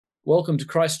Welcome to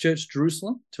Christchurch,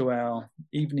 Jerusalem, to our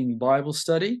evening Bible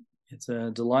study. It's a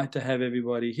delight to have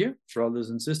everybody here, brothers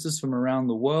and sisters from around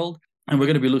the world. And we're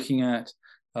going to be looking at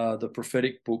the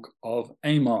prophetic book of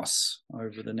Amos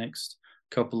over the next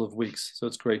couple of weeks. So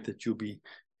it's great that you'll be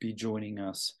joining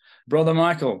us. Brother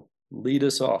Michael, lead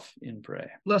us off in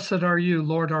prayer. Blessed are you,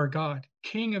 Lord our God,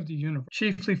 King of the universe,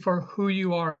 chiefly for who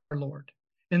you are, Lord,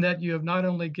 in that you have not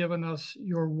only given us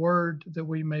your word that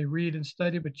we may read and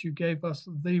study, but you gave us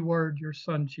the word, your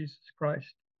Son, Jesus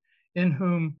Christ, in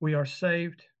whom we are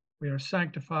saved, we are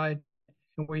sanctified,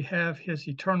 and we have his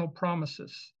eternal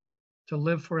promises to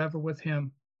live forever with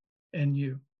him and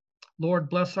you. Lord,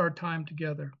 bless our time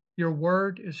together. Your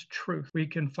word is truth. We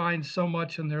can find so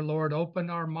much in there, Lord. Open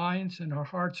our minds and our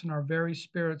hearts and our very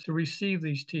spirits to receive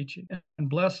these teachings. And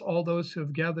bless all those who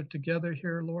have gathered together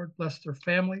here, Lord. Bless their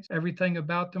families. Everything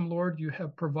about them, Lord, you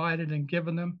have provided and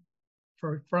given them.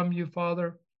 For from you,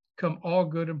 Father, come all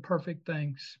good and perfect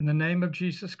things. In the name of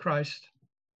Jesus Christ,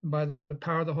 and by the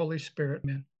power of the Holy Spirit,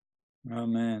 amen.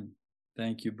 Amen.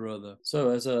 Thank you, brother. So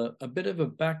as a bit of a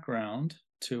background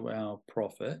to our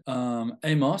prophet,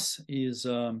 Amos is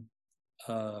a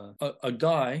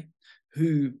guy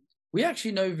who we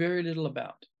actually know very little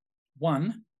about.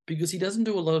 One, because he doesn't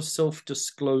do a lot of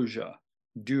self-disclosure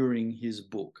during his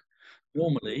book.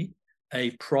 Normally,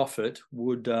 a prophet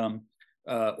would,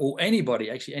 or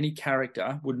anybody, actually any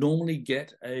character, would normally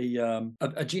get a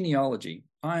genealogy.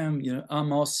 I am,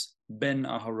 Amos Ben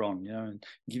Aharon, and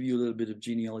give you a little bit of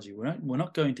genealogy. We're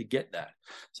not going to get that.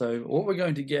 So what we're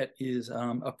going to get is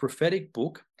a prophetic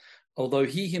book, although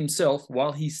he himself,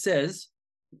 while he says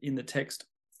in the text,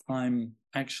 I'm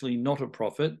actually not a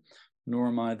prophet, nor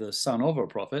am I the son of a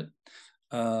prophet,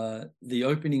 the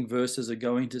opening verses are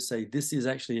going to say this is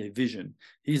actually a vision.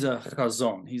 He's a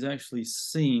chazon. He's actually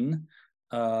seen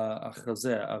a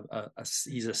chazer.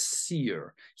 He's a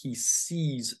seer. He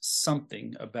sees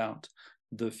something about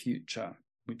the future,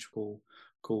 which we'll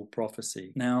call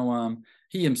prophecy. Now,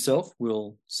 he himself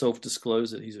will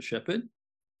self-disclose that he's a shepherd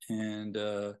and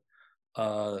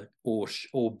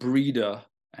or breeder,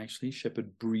 actually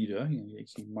shepherd breeder. He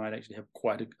might actually have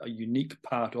quite a unique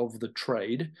part of the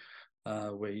trade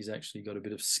where he's actually got a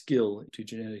bit of skill to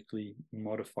genetically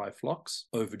modify flocks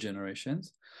over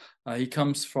generations. He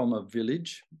comes from a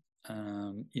village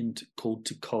called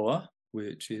Tekoa,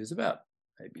 which is about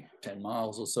maybe 10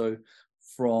 miles or so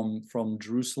from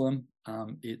Jerusalem.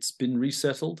 It's been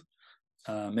resettled.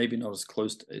 Maybe not as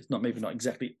close to, it's not maybe not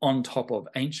exactly on top of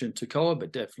ancient Tekoa,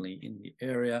 but definitely in the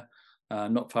area,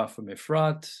 not far from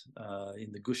Efrat,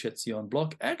 in the Gush Etzion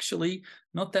block. Actually,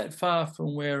 not that far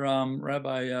from where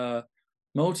Rabbi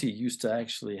Moti used to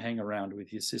actually hang around with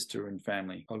his sister and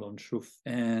family, Alon Shuf.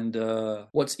 And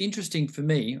what's interesting for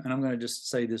me, and I'm going to just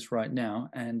say this right now,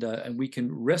 and we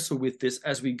can wrestle with this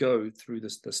as we go through the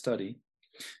study,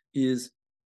 is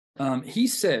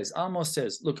Amos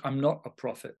says, look, I'm not a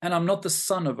prophet and I'm not the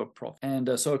son of a prophet.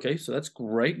 And so that's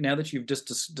great. Now that you've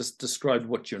just described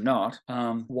what you're not,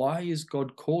 why is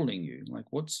God calling you? Like,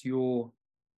 what's your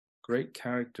great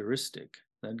characteristic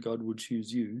that God would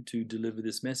choose you to deliver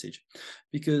this message?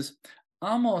 Because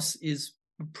Amos is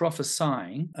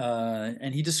prophesying,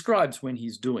 and he describes when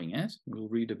he's doing it. We'll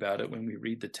read about it when we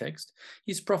read the text.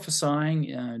 He's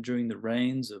prophesying during the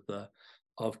reigns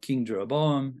of King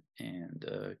Jeroboam and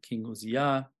King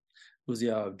Uzziah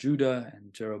of Judah,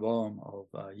 and Jeroboam of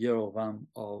Yerovam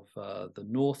of the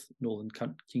northern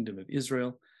kingdom of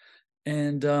Israel.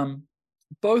 And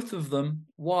both of them,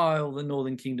 while the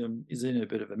northern kingdom is in a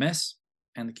bit of a mess,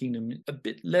 and the kingdom a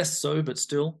bit less so, but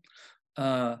still,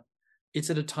 it's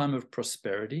at a time of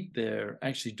prosperity. They're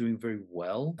actually doing very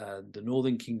well. The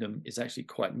northern kingdom is actually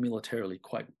quite militarily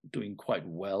doing quite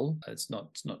well. It's not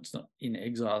in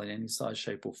exile in any size,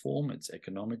 shape, or form. It's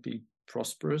economically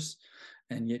prosperous,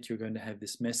 and yet you're going to have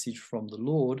this message from the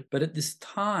Lord. But at this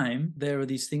time, there are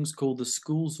these things called the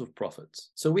schools of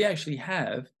prophets. So we actually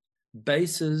have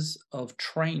bases of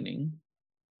training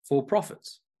for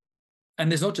prophets,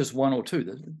 and there's not just one or two.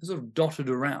 They're sort of dotted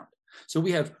around. So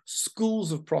we have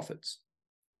schools of prophets,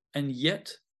 and yet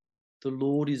the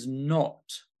Lord is not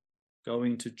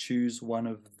going to choose one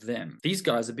of them. These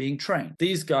guys are being trained.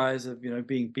 These guys are,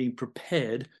 being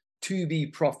prepared to be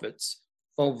prophets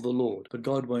of the Lord. But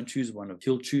God won't choose one of them.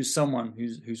 He'll choose someone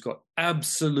who's got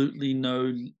absolutely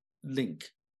no link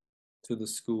to the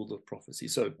school of prophecy.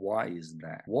 So why is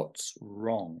that? What's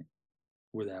wrong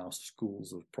with our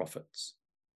schools of prophets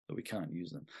that we can't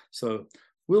use them? So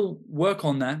we'll work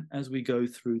on that as we go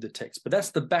through the text. But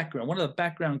that's the background. One of the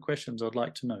background questions I'd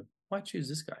like to know, why choose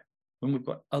this guy when we've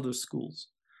got other schools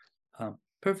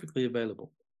perfectly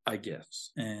available? I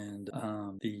guess. And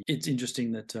it's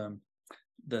interesting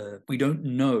that we don't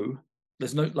know.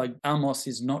 There's no, like, Amos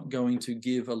is not going to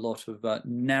give a lot of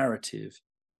narrative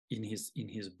in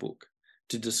his book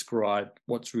to describe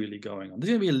what's really going on. There's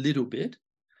going to be a little bit,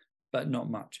 but not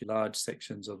much. Large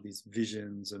sections of these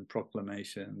visions and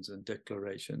proclamations and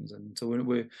declarations. And so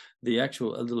we're the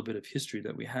actual, a little bit of history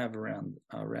that we have around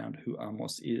who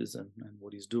Amos is and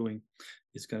what he's doing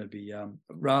is going to be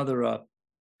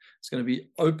it's going to be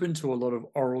open to a lot of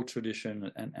oral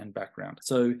tradition and background.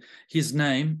 So his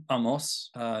name,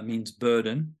 Amos, means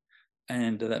burden.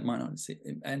 And that might not see,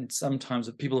 and sometimes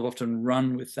people have often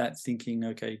run with that, thinking,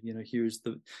 okay, here's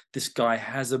this guy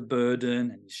has a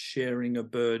burden and he's sharing a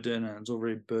burden and it's all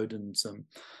very burdensome.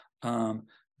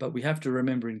 But we have to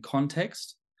remember, in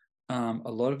context, a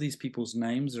lot of these people's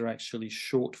names are actually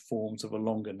short forms of a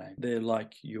longer name. They're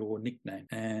like your nickname.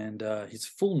 And his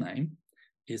full name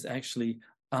is actually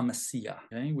Amasiah,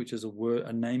 okay, which is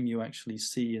a name you actually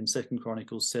see in 2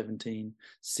 Chronicles 17:6,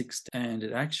 and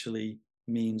it actually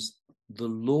means the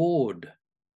Lord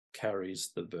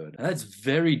carries the burden. And that's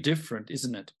very different,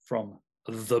 isn't it, from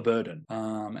the burden?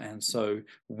 And so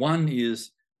one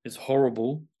is, it's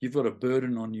horrible. You've got a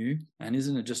burden on you, and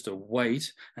isn't it just a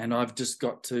weight? And I've just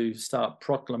got to start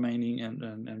proclaiming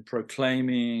and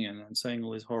proclaiming and saying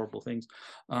all these horrible things,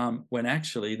 when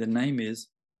actually the name is,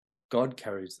 God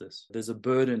carries this. There's a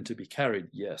burden to be carried,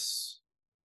 yes,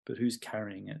 but who's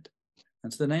carrying it?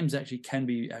 And so the names actually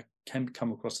can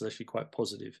come across as actually quite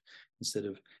positive instead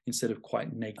of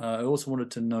quite negative. I also wanted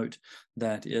to note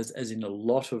that as in a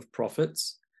lot of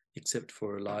prophets, except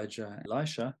for Elijah and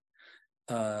Elisha,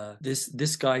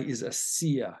 this guy is a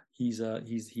seer. He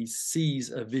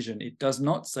sees a vision. It does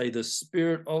not say the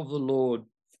Spirit of the Lord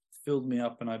filled me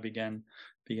up and I began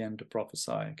to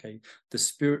prophesy. Okay, the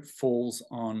Spirit falls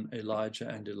on Elijah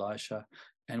and Elisha,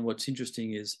 and what's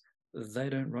interesting is they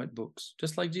don't write books,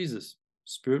 just like Jesus.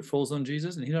 Spirit falls on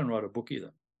Jesus, and he don't write a book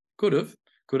either. Could have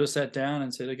sat down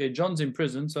and said, okay, John's in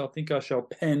prison, so I think I shall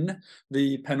pen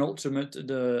the penultimate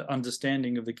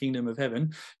understanding of the kingdom of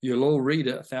heaven. You'll all read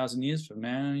it 1,000 years from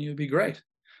now, and you'll be great.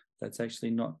 That's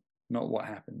actually not what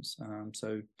happens. So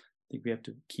I think we have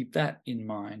to keep that in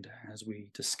mind as we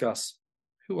discuss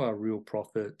who are real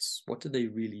prophets, what do they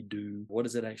really do, what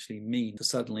does it actually mean to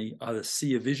suddenly either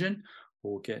see a vision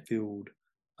or get filled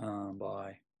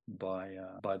by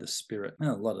the Spirit.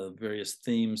 Now, a lot of various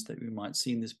themes that we might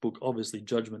see in this book. Obviously,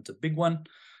 judgment's a big one.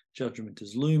 Judgment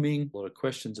is looming. A lot of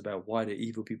questions about why do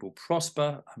evil people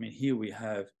prosper. I mean, here we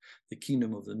have the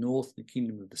kingdom of the north, the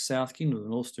kingdom of the south. Kingdom of the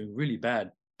north doing really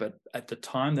bad, but at the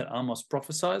time that Amos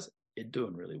prophesies, it's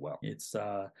doing really well. It's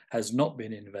has not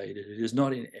been invaded. It is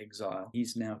not in exile.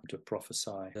 He's now to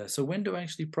prophesy. So when do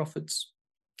actually prophets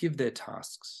give their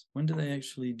tasks? When do they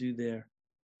actually do their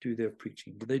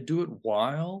preaching? Do they do it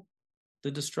while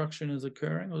the destruction is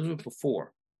occurring, or do they do it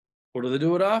before? Or do they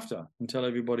do it after and tell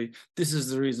everybody, this is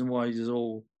the reason why you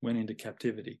all went into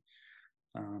captivity?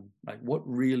 Like, what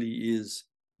really is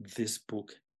this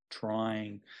book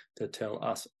trying to tell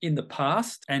us in the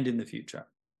past and in the future?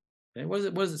 Okay, what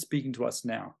is it speaking to us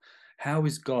now? How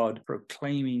is God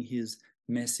proclaiming his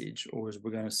message? Or, as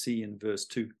we're going to see in verse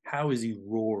 2, how is he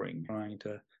roaring, trying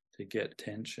to get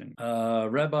attention?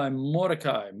 Rabbi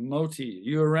Mordecai Moti,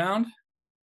 you around?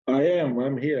 I am.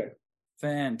 I'm here.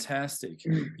 Fantastic.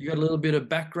 You got a little bit of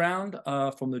background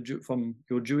from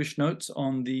your Jewish notes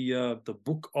on the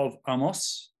book of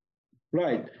Amos?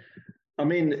 Right. I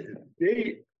mean,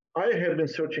 I have been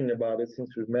searching about it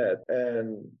since we met,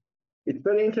 and it's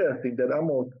very interesting that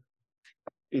Amos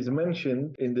is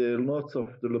mentioned in the notes of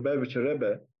the Lubavitcher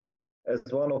Rebbe as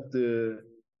one of the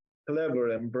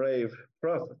clever and brave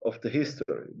prophets of the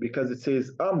history, because it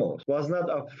says Amos was not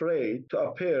afraid to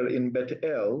appear in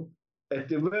Bethel at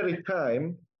the very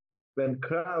time when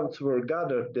crowds were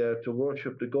gathered there to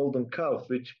worship the golden calf,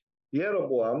 which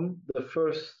Jeroboam the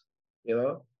first,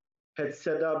 had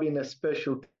set up in a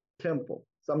special temple.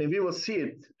 So, I mean, we will see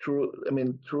it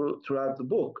throughout the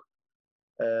book.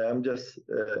 I'm just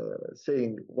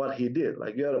saying what he did.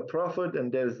 Like, you're a prophet,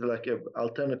 and there's like an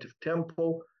alternative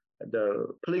temple. There are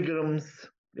pilgrims,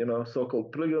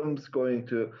 so-called pilgrims going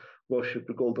to worship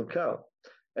the golden cow.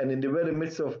 And in the very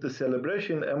midst of the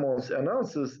celebration, Amos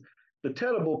announces the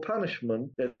terrible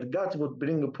punishment that God would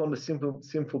bring upon the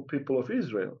sinful people of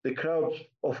Israel. The crowd,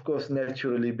 of course,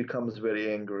 naturally becomes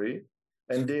very angry.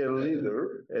 And their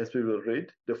leader, as we will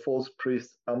read, the false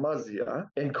priest Amaziah,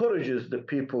 encourages the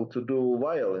people to do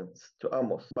violence to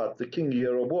Amos. But the king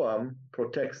Jeroboam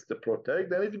protects the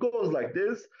protect. And it goes like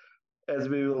this, as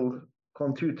we will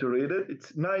continue to read it.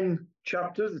 It's 9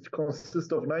 chapters. It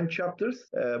consists of 9 chapters.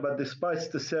 But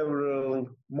despite the several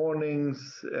mornings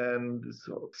and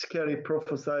scary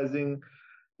prophesying,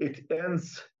 it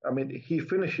ends, he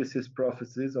finishes his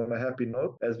prophecies on a happy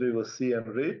note, as we will see and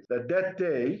read, that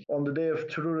day, on the day of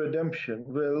true redemption,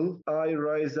 will I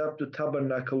rise up the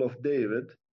tabernacle of David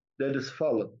that is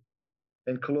fallen,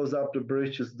 and close up the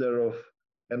breaches thereof,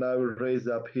 and I will raise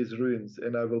up his ruins,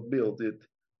 and I will build it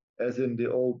as in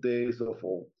the old days of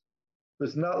old.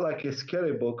 It's not like a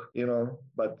scary book,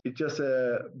 but it's just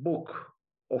a book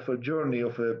of a journey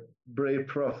of a brave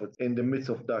prophet in the midst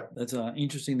of darkness. That's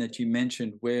interesting that you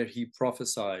mentioned where he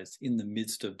prophesies in the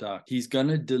midst of dark. He's going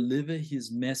to deliver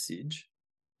his message,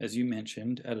 as you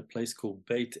mentioned, at a place called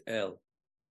Beit El.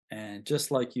 And just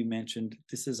like you mentioned,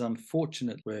 this is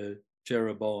unfortunate where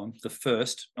Jeroboam the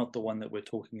first, not the one that we're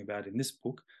talking about in this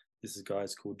book, this is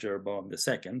guys called Jeroboam the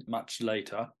second, much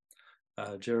later,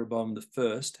 Jeroboam the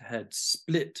first had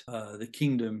split the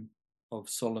kingdom of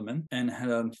Solomon and had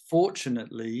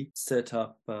unfortunately set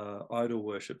up idol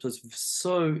worship.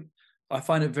 So I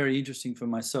find it very interesting for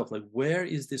myself, like where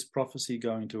is this prophecy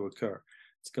going to occur?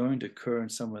 It's going to occur in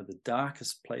some of the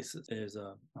darkest places.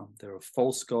 There are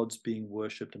false gods being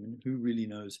worshipped. Who really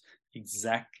knows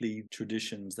exactly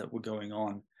traditions that were going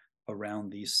on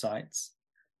around these sites?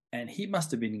 And he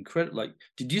must have been incredible. Like,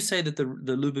 did you say that the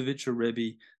Lubavitcher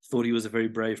Rebbe thought he was a very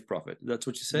brave prophet? That's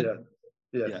what you said?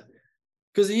 Yeah. Yes. Yeah.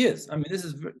 Because he is.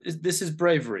 This is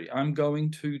bravery. I'm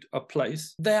going to a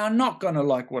place. They are not going to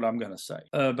like what I'm going to say,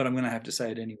 but I'm going to have to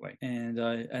say it anyway. And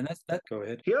that's that. Go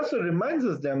ahead. He also reminds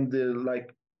us them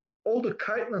all the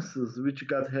kindnesses which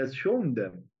God has shown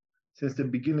them since the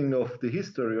beginning of the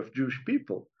history of Jewish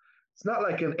people. It's not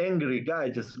like an angry guy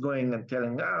just going and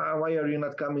telling, why are you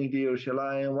not coming to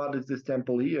Yerushalayim? What is this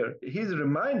temple here? He's a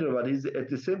reminder, but he's at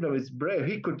the same time, he's brave.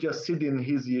 He could just sit in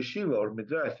his yeshiva or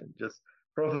midrash and just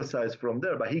prophesize from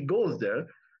there, but he goes there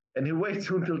and he waits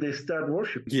until they start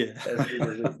worshiping. Yeah.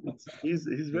 He's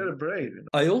very brave.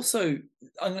 I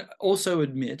also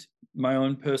admit my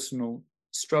own personal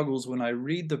struggles when I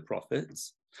read the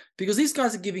prophets, because these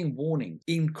guys are giving warning,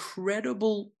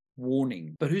 incredible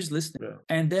warning, but who's listening? Yeah.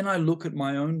 And then I look at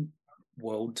my own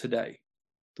world today,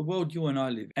 the world you and I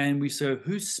live, and we say,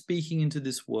 who's speaking into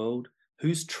this world?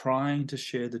 Who's trying to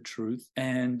share the truth?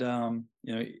 And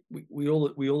we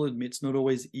all admit it's not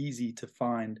always easy to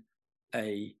find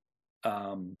an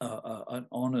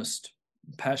honest,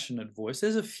 passionate voice.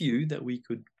 There's a few that we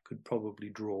could probably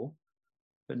draw,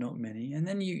 but not many. And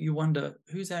then you wonder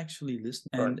who's actually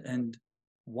listening, and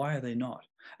why are they not?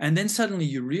 And then suddenly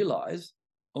you realize,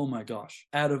 oh my gosh,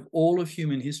 out of all of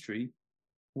human history,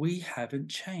 we haven't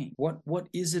changed. What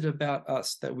is it about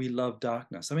us that we love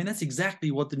darkness? That's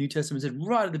exactly what the New Testament said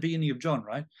right at the beginning of John,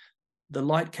 right? The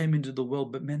light came into the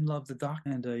world, but men love the dark.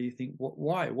 And you think,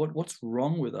 why? What's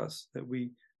wrong with us that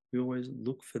we always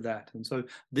look for that? And so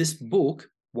this book,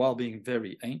 while being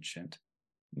very ancient,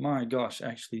 my gosh,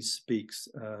 actually speaks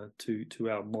to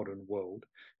our modern world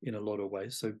in a lot of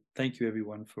ways. So thank you,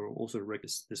 everyone, for also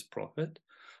recognizing this prophet.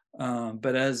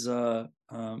 But as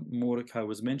Mordecai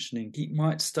was mentioning, he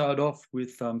might start off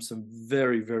with some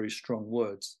very, very strong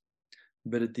words,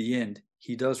 but at the end,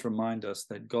 he does remind us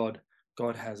that God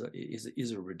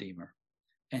is a redeemer,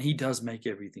 and he does make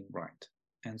everything right.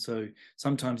 And so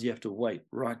sometimes you have to wait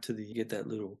right to get that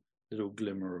little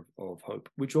glimmer of hope,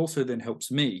 which also then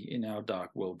helps me in our dark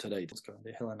world today. Let's go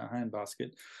to hell in a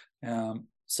handbasket.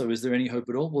 So is there any hope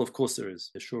at all? Well, of course there is.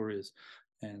 There sure is.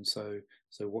 And so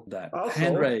what that also,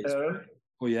 hand raised?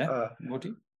 Oh yeah.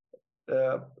 Morty?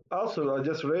 Also, I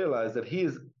just realized that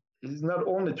he's not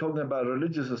only talking about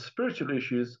religious or spiritual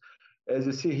issues. As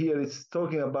you see here, it's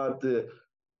talking about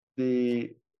the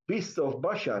beasts of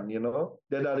Bashan,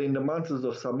 that are in the mountains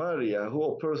of Samaria, who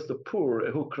oppress the poor,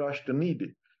 who crush the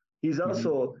needy. He's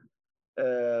also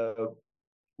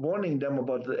warning them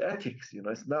about the ethics.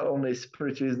 It's not only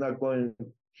spiritual.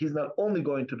 He's not only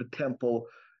going to the temple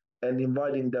and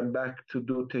inviting them back to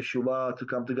do teshuvah, to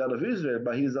come to God of Israel,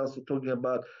 but he's also talking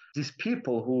about these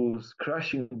people who's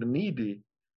crushing the needy.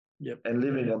 Yep. And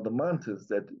living on the mountains,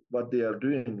 that what they are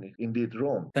doing is indeed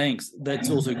wrong. Thanks. That's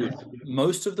also good.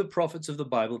 Most of the prophets of the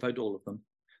Bible, in fact, all of them,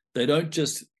 they don't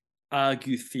just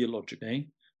argue theologically.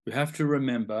 We have to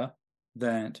remember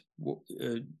that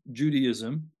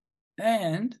Judaism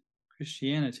and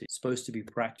Christianity is supposed to be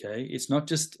practical. It's not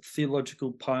just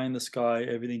theological pie in the sky.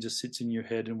 Everything just sits in your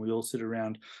head and we all sit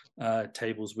around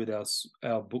tables with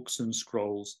our books and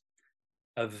scrolls.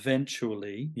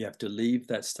 Eventually, you have to leave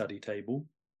that study table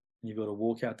and you've got to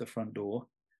walk out the front door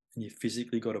and you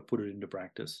physically got to put it into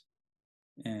practice.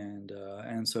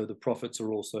 And so the prophets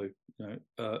are also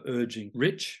urging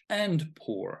rich and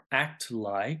poor, act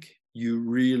like you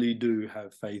really do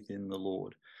have faith in the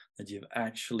Lord, that you've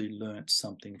actually learnt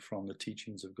something from the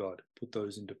teachings of God. Put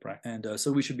those into practice. And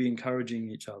so we should be encouraging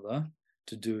each other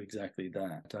to do exactly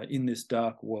that. In this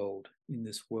dark world, in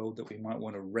this world that we might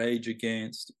want to rage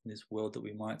against, in this world that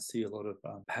we might see a lot of,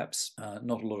 perhaps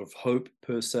not a lot of hope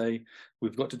per se,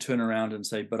 we've got to turn around and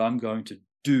say, but I'm going to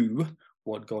do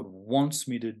what God wants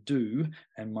me to do,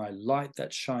 and my light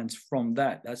that shines from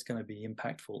that's going to be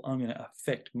impactful. I'm going to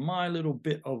affect my little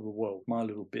bit of the world, my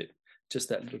little bit, just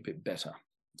that little bit better.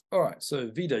 All right, so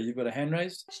Vida, you've got a hand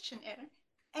raised? Question, Aaron.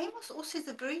 Amos also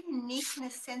is very unique in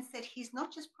a sense that he's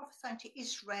not just prophesying to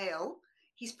Israel,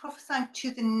 he's prophesying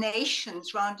to the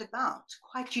nations round about,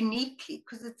 quite uniquely,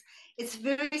 because it's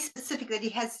very specific that he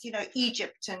has,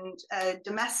 Egypt and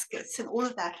Damascus and all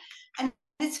of that. And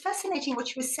it's fascinating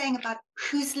what you were saying about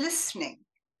who's listening,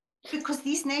 because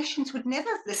these nations would never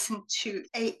have listened to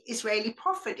an Israeli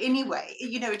prophet anyway,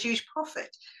 a Jewish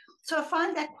prophet. So I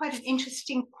find that quite an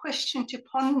interesting question to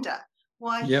ponder,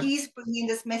 why he's bringing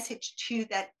this message to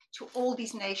all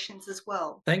these nations as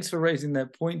well. Thanks for raising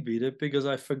that point, Vida, because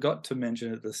I forgot to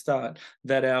mention at the start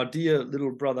that our dear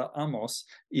little brother Amos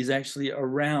is actually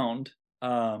around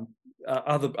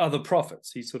other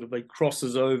prophets. He sort of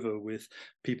crosses over with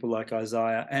people like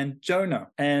Isaiah and Jonah.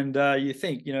 And you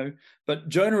think, but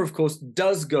Jonah, of course,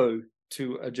 does go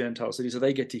to a Gentile city, so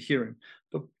they get to hear him.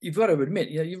 But you've got to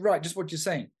admit, you're right, just what you're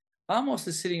saying. Amos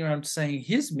is sitting around saying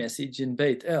his message in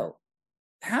Beit El.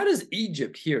 How does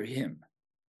Egypt hear him?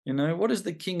 What does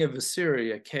the king of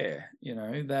Assyria care?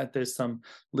 That there's some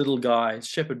little guy,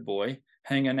 shepherd boy,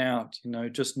 hanging out,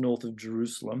 just north of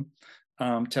Jerusalem,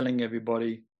 telling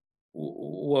everybody,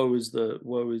 woe is the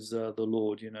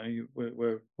Lord,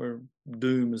 where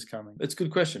doom is coming. It's a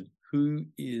good question. Who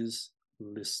is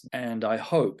listening? And I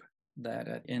hope that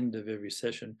at the end of every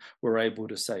session, we're able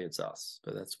to say it's us.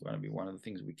 But that's going to be one of the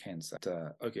things we can say.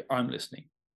 Okay, I'm listening.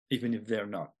 Even if they're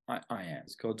not, I am.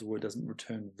 God's word doesn't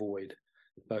return void.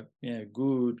 But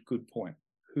good point.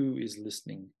 Who is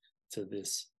listening to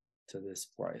this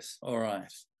place? All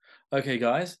right. Okay,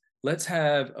 guys, let's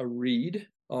have a read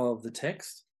of the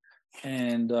text.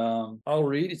 And I'll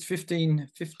read. It's 15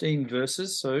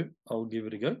 verses, so I'll give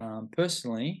it a go.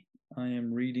 Personally, I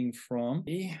am reading from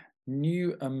the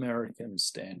New American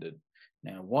Standard.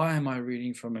 Now, why am I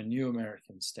reading from a New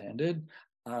American Standard?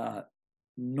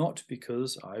 Not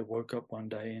because I woke up one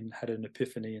day and had an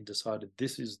epiphany and decided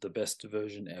this is the best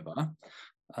version ever.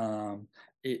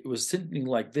 It was something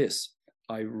like this.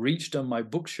 I reached on my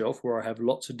bookshelf where I have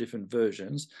lots of different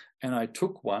versions, and I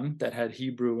took one that had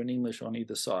Hebrew and English on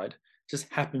either side.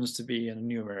 Just happens to be in a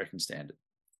New American Standard.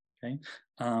 Okay,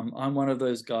 I'm one of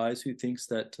those guys who thinks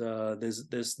that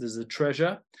there's a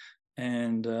treasure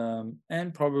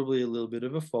and probably a little bit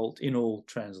of a fault in all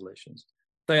translations.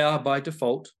 They are by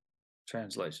default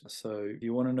translations. So if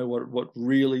you want to know what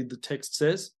really the text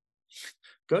says,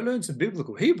 go learn some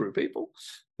biblical Hebrew, people.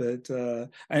 But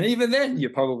and even then, you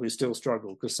probably still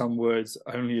struggle because some words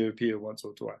only appear once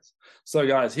or twice. So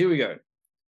guys, here we go.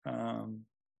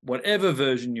 Whatever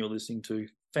version you're listening to,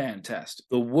 fantastic.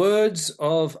 The words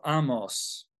of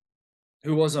Amos,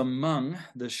 who was among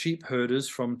the sheep herders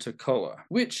from Tekoa,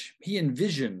 which he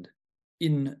envisioned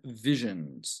in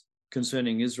visions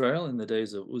concerning Israel in the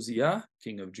days of Uzziah,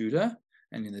 king of Judah,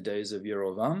 and in the days of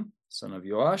Jerovam, son of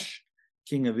Joash,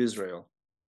 king of Israel,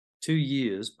 2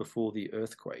 years before the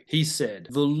earthquake. He said,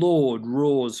 the Lord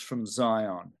roars from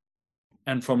Zion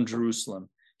and from Jerusalem.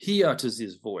 He utters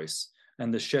his voice,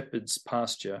 and the shepherd's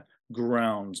pasture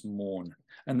grounds mourn,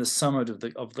 and the summit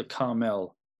of the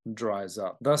Carmel dries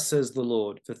up. Thus says the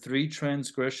Lord, for 3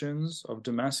 transgressions of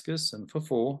Damascus and for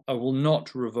 4, I will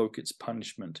not revoke its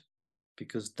punishment,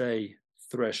 because they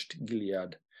threshed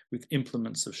Gilead with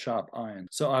implements of sharp iron.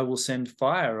 So I will send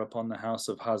fire upon the house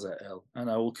of Hazael, and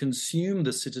I will consume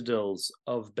the citadels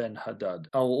of Ben-Hadad.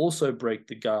 I will also break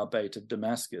the Garbate of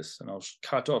Damascus, and I'll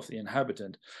cut off the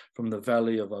inhabitant from the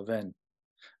valley of Aven.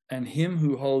 And him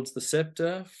who holds the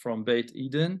scepter from Beit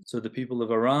Eden, so the people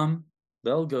of Aram,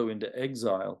 they'll go into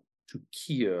exile to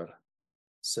Kir,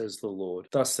 says the Lord.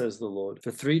 Thus says the Lord,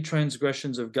 for 3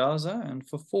 transgressions of Gaza and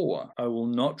for 4, I will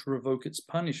not revoke its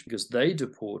punishment, because they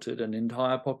deported an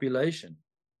entire population,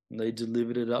 and they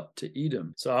delivered it up to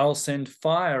Edom. So I'll send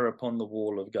fire upon the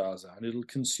wall of Gaza, and it'll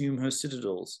consume her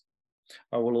citadels.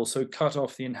 I will also cut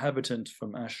off the inhabitant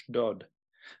from Ashdod,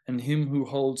 and him who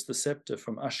holds the scepter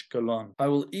from Ashkelon. I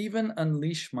will even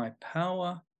unleash my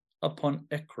power upon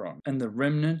Ekron, and the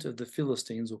remnant of the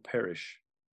Philistines will perish,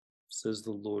 says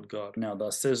the Lord God. Now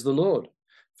thus says the Lord,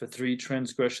 For 3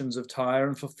 transgressions of Tyre,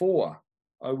 and for 4,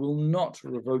 I will not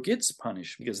revoke its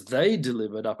punishment, because they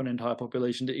delivered up an entire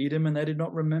population to Edom, and they did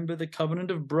not remember the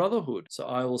covenant of brotherhood. So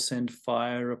I will send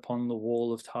fire upon the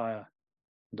wall of Tyre,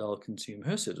 and I'll consume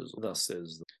her citizens. Thus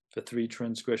says the For 3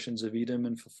 transgressions of Edom,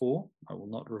 and for 4, I will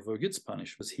not revoke its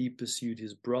punishment, because he pursued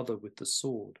his brother with the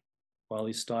sword, while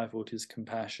he stifled his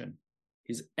compassion.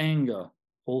 His anger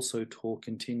also tore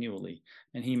continually,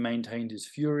 and he maintained his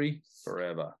fury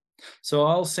forever. So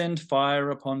I'll send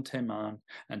fire upon Teman,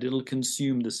 and it'll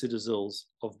consume the citadels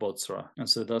of Bozrah. And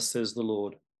so thus says the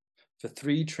Lord, for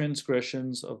 3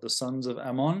 transgressions of the sons of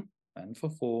Ammon, and for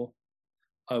 4,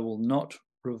 I will not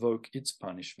revoke its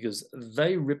punishment, because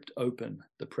they ripped open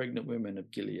the pregnant women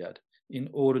of Gilead in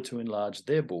order to enlarge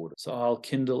their border. So I'll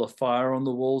kindle a fire on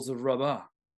the walls of Rabbah,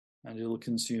 and it'll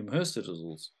consume her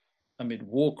citadels, amid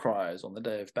war cries on the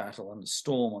day of battle and a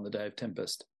storm on the day of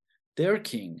tempest. Their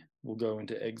king will go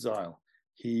into exile,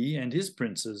 he and his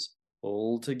princes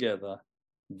all together.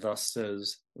 Thus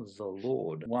says the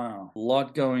Lord. Wow, a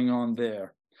lot going on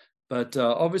there. But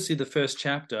obviously the first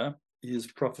chapter is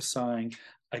prophesying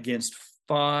against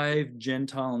 5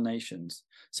 Gentile nations.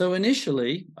 So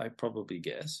initially, I probably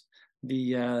guess,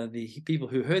 the people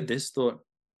who heard this thought,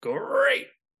 great,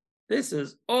 this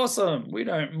is awesome. We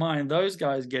don't mind those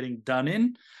guys getting done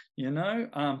in,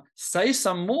 say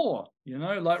some more,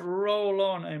 like roll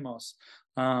on, Amos.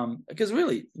 Because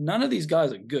really, none of these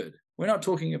guys are good. We're not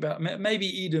talking about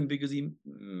maybe Edom, because he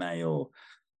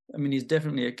he's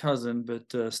definitely a cousin,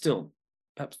 but still,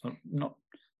 perhaps not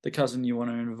the cousin you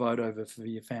want to invite over for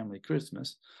your family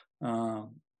Christmas. But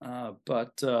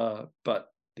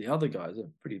the other guys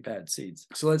are pretty bad seeds.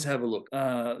 So let's have a look.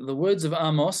 The words of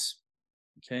Amos,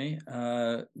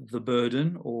 the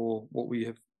burden, or what we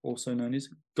have also known as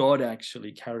God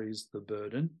actually carries the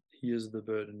burden. He is the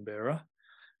burden bearer.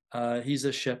 He's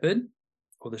a shepherd,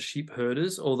 or the sheep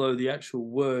herders, although the actual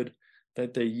word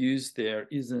that they use there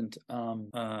isn't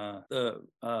roeh,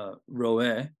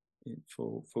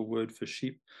 for word for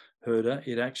sheep herder.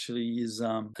 It actually is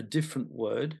a different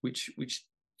word which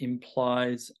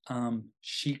implies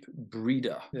sheep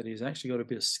breeder, that he's actually got a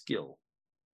bit of skill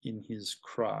in his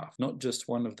craft, not just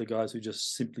one of the guys who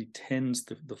just simply tends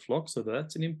the flock. So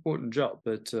that's an important job,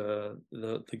 but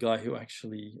the guy who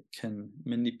actually can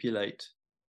manipulate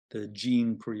the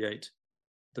gene, create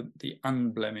the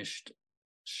unblemished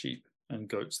sheep and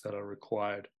goats that are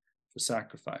required for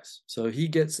sacrifice. So he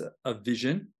gets a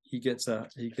vision. He gets a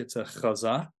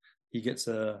chazah. He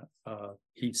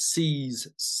sees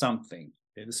something.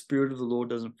 The Spirit of the Lord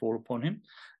doesn't fall upon him.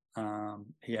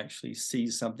 He actually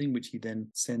sees something, which he then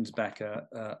sends back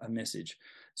a message.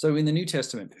 So in the New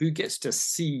Testament, who gets to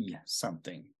see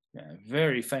something?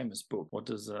 Very famous book.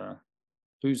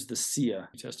 Who's the seer?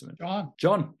 New Testament.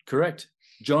 John, correct.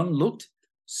 John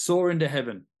saw into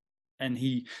heaven. And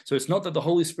so it's not that the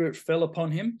Holy Spirit fell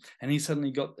upon him and he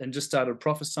suddenly just started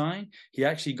prophesying. He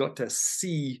actually got to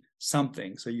see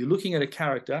something. So you're looking at a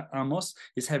character. Amos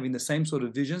is having the same sort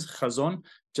of visions, chazon,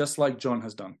 just like John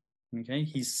has done. Okay,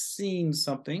 he's seen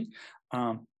something,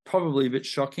 probably a bit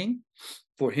shocking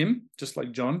for him, just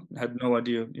like John had no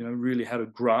idea, really how to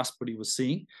grasp what he was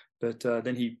seeing. But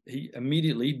then he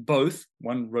immediately,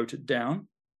 one wrote it down,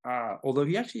 although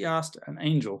he actually asked an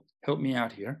angel, help me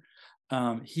out here.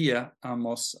 Here,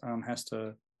 Amos has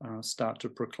to start to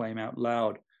proclaim out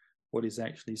loud what is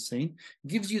actually seen. It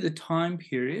gives you the time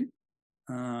period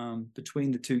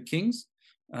between the 2 kings,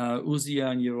 Uzziah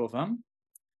and Yerovam.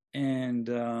 And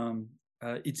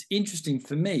it's interesting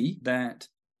for me that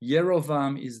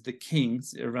Yerovam is the king,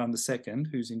 around the 2nd,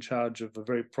 who's in charge of a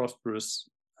very prosperous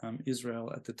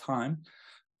Israel at the time,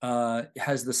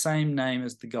 has the same name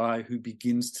as the guy who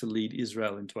begins to lead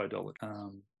Israel into idolatry.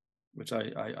 Which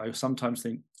I sometimes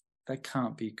think that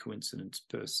can't be coincidence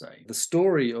per se. The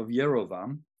story of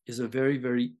Yerovam is a very,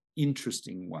 very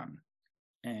interesting one,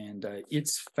 and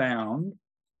it's found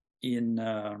in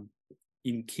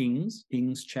Kings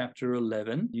chapter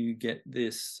 11. You get the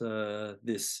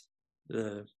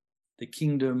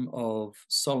kingdom of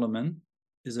Solomon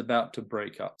is about to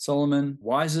break up. Solomon,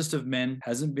 wisest of men,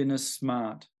 hasn't been as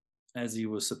smart as he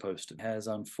was supposed to. Has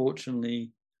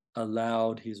unfortunately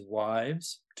allowed his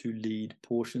wives to lead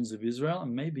portions of Israel,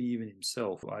 and maybe even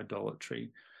himself,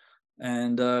 idolatry.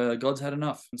 And God's had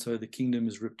enough. And so the kingdom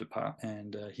is ripped apart.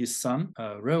 And his son,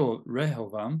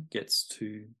 Rehoboam, gets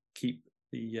to keep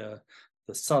the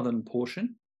southern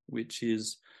portion, which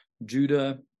is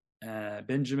Judah,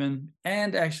 Benjamin,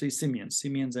 and actually Simeon.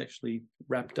 Simeon's actually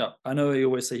wrapped up. I know I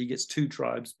always say he gets 2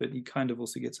 tribes, but he kind of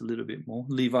also gets a little bit more.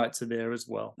 Levites are there as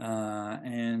well,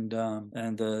 and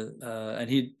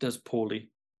he does poorly.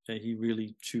 Okay, he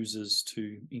really chooses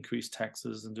to increase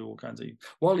taxes and do all kinds of.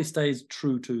 While he stays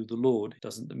true to the Lord, he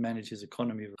doesn't manage his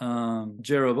economy.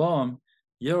 Yerovam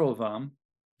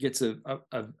gets a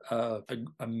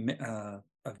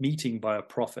meeting by a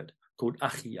prophet called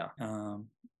Achia.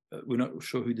 We're not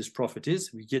sure who this prophet is.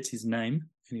 He gets his name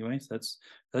anyway. So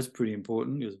that's pretty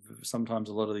important, because sometimes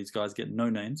a lot of these guys get no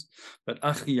names. But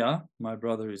Achia, my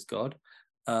brother is God,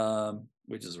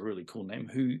 which is a really cool name.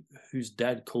 Whose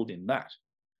dad called him that?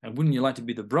 And wouldn't you like to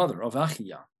be the brother of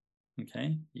Achia?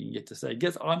 Okay, you can get to say,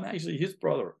 guess I'm actually his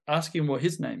brother. Ask him what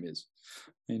his name is,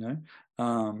 So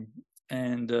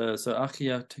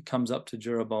Achia comes up to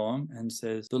Jeroboam and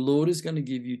says, the Lord is going to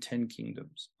give you 10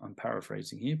 kingdoms. I'm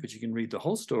paraphrasing here, but you can read the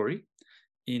whole story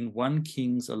in 1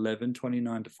 Kings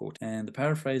 11:29-40. And the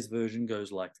paraphrased version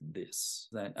goes like this: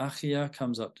 that Achia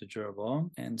comes up to Jeroboam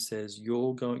and says,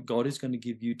 God is going to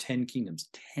give you 10 kingdoms,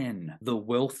 10, the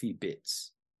wealthy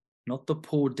bits. Not the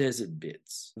poor desert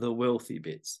bits, the wealthy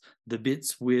bits, the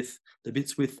bits with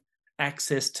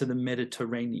access to the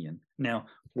Mediterranean. Now,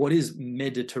 what is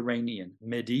Mediterranean?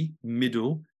 Medi,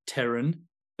 middle, Terran,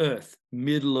 earth,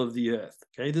 middle of the earth.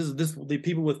 Okay, the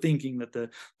people were thinking that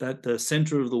the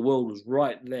center of the world was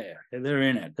right there. And they're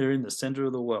in it. They're in the center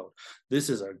of the world. This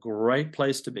is a great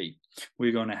place to be.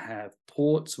 We're going to have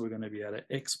ports. We're going to be able to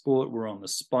export. We're on the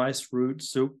spice route,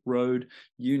 Silk Road,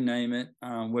 you name it.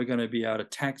 We're going to be able to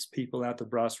tax people out to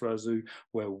Bras Razu.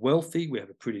 We're wealthy. We have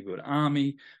a pretty good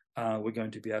army. We're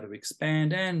going to be able to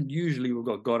expand, and usually we've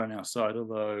got God on our side,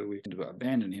 although we tend to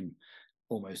abandon him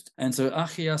almost. And so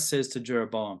Achia says to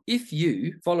Jeroboam, if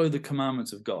you follow the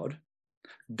commandments of God,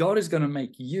 God is going to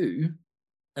make you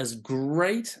as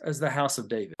great as the house of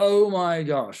David. Oh my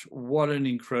gosh, what an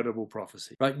incredible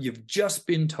prophecy, right? You've just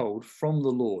been told from the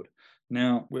Lord.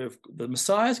 Now, the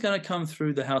Messiah is going to come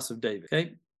through the house of David,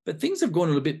 okay? But things have gone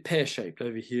a little bit pear-shaped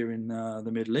over here in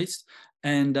the Middle East.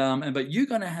 But you're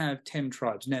going to have 10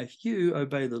 tribes. Now, if you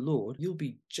obey the Lord, you'll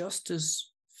be just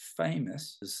as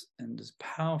famous and as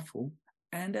powerful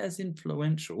and as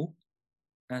influential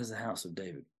as the house of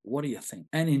David. What do you think?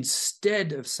 And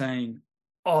instead of saying,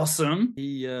 awesome,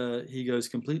 he goes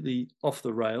completely off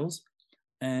the rails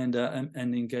and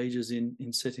engages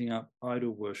in setting up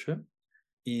idol worship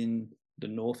in the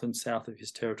north and south of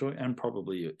his territory, and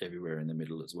probably everywhere in the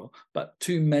middle as well, but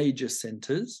 2 major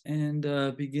centers, and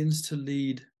begins to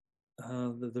lead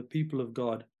the people of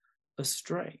God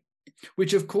astray.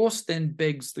 Which, of course, then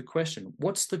begs the question,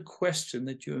 what's the question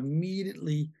that you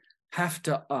immediately have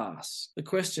to ask? The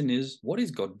question is, what is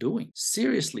God doing?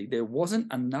 Seriously, there wasn't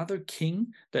another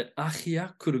king that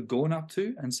Achia could have gone up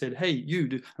to and said, hey, you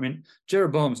do. I mean,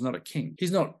 Jeroboam's not a king.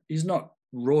 He's not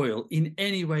royal in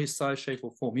any way, size, shape,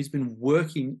 or form. He's been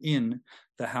working in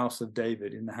the house of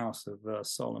David, in the house of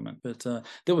Solomon. But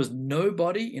there was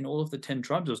nobody in all of the 10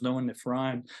 tribes. There was no one in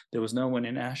Ephraim. There was no one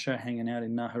in Asher hanging out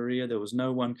in Nahariah. There was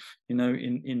no one,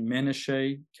 in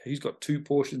Manasseh. He's got 2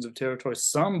 portions of territory.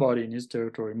 Somebody in his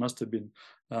territory must have been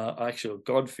actually a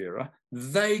God-fearer.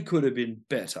 They could have been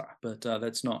better, but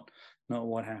that's not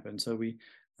what happened. So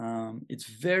it's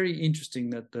very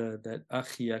interesting that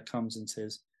Achia comes and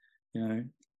says,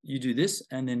 you do this,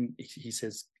 and then he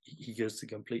says he goes the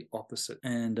complete opposite,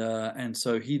 and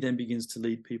so he then begins to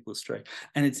lead people astray.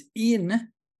 And it's in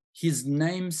his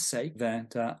namesake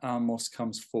that Amos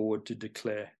comes forward to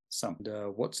declare something.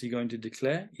 What's he going to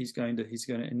declare? He's going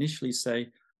to initially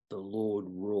say, "The Lord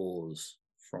roars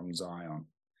from Zion."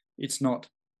 It's not,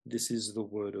 "This is the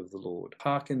word of the Lord.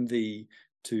 Hearken thee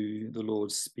to the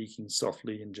Lord speaking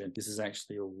softly and gently." This is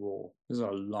actually a roar. This is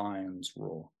a lion's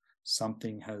roar.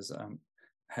 Something has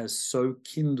so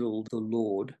kindled the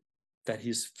Lord that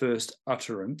his first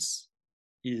utterance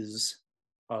is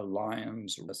a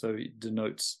lion's roar. So it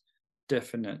denotes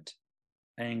definite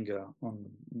anger on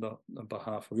the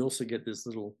behalf. We also get this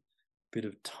little bit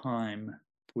of time,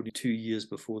 42 years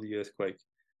before the earthquake,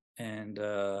 and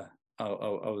there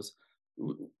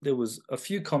was a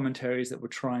few commentaries that were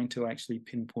trying to actually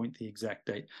pinpoint the exact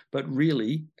date, but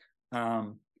really,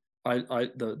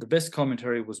 the best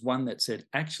commentary was one that said,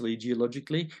 actually,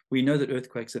 geologically, we know that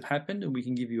earthquakes have happened, and we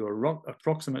can give you a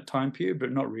approximate time period,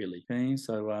 but not really. Okay,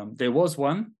 so there was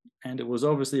one, and it was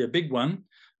obviously a big one,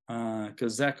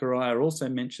 because Zechariah also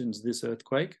mentions this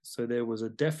earthquake. So there was a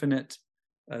definite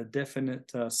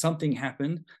something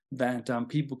happened that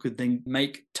people could then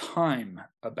make time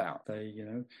about. They,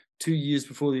 2 years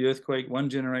before the earthquake, 1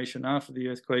 generation after the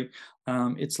earthquake.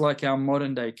 It's like our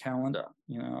modern day calendar.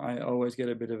 I always get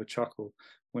a bit of a chuckle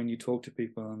when you talk to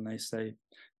people and they say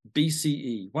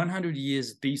BCE, 100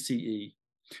 years BCE,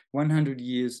 100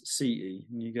 years CE.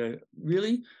 And you go,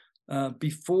 really?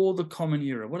 before the Common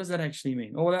Era. What does that actually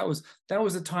mean? Oh, that was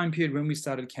the time period when we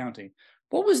started counting.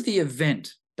 What was the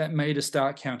event that made us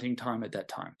start counting time at that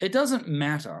time? It doesn't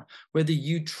matter whether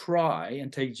you try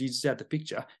and take Jesus out the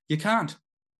picture. You can't.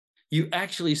 You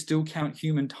actually still count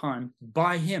human time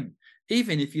by him,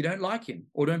 even if you don't like him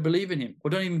or don't believe in him or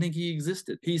don't even think he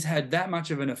existed. He's had that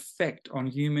much of an effect on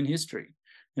human history,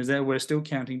 is that we're still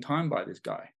counting time by this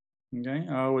guy. Okay,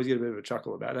 I always get a bit of a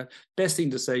chuckle about it. Best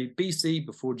thing to say, BC,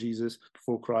 before Jesus,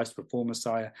 before Christ, before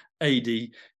Messiah, AD,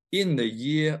 in the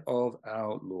year of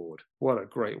our Lord. What a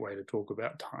great way to talk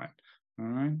about time. All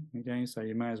right, okay, so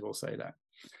you may as well say that.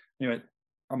 Anyway,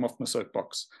 I'm off my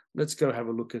soapbox. Let's go have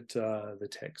a look at the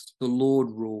text. The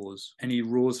Lord roars, and he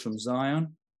roars from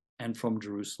Zion and from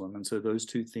Jerusalem. And so those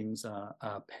two things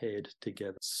are paired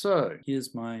together. So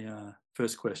here's my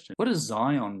first question. What does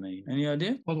Zion mean? Any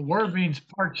idea? Well, the word means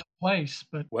parched place,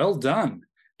 but well done.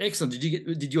 Excellent.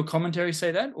 Did your commentary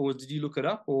say that, or did you look it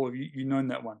up, or have you known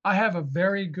that one? I have a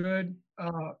very good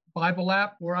Bible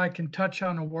app where I can touch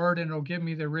on a word and it'll give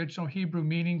me the original Hebrew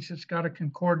meanings. It's got a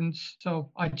concordance, so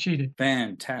I cheated.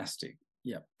 Fantastic.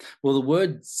 Yeah. Well, the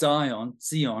word Zion,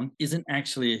 isn't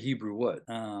actually a Hebrew word.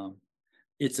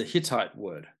 It's a Hittite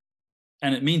word,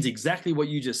 and it means exactly what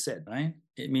you just said, right?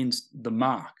 It means the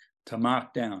mark, to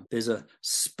mark down. There's a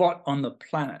spot on the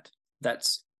planet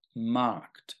that's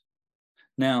marked.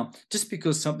 Now, just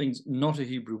because something's not a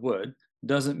Hebrew word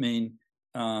doesn't mean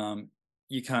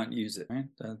you can't use it, right?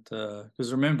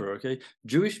 Because remember, okay,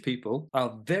 Jewish people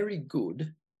are very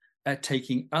good at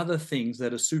taking other things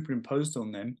that are superimposed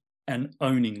on them and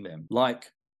owning them,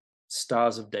 like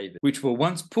Stars of David, which were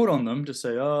once put on them to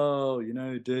say, oh, you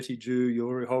know, dirty Jew,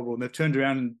 you're horrible. And they've turned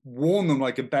around and worn them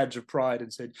like a badge of pride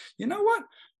and said, you know what? I'm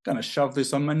going to shove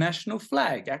this on my national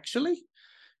flag, actually.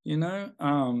 You know,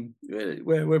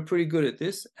 we're pretty good at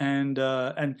this, and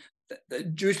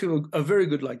Jewish people are very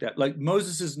good like that. Like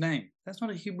Moses' name, that's not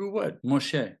a Hebrew word,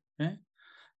 Moshe. Okay?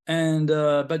 And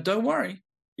but don't worry,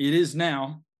 it is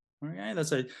now.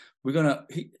 Okay,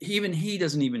 even he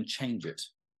doesn't even change it.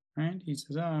 Right? He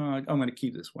says, "Oh, I'm going to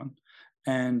keep this one."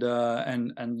 And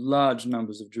large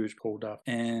numbers of Jewish called up.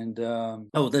 And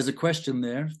there's a question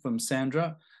there from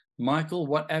Sandra. Michael,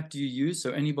 what app do you use?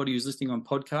 So anybody who's listening on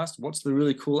podcast, what's the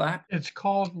really cool app? It's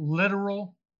called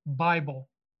Literal Bible.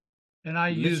 And I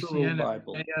use the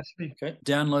NASB. Okay.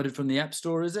 Downloaded from the App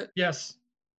Store, is it? Yes.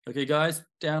 Okay, guys,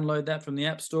 download that from the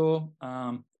App Store.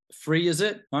 Free, is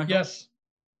it, Michael? Yes.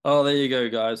 Oh, there you go,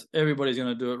 guys. Everybody's going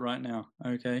to do it right now.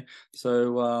 Okay.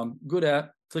 So good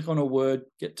app. Click on a word,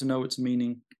 get to know its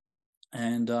meaning.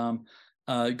 And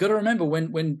got to remember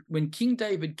when King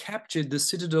David captured the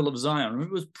citadel of Zion,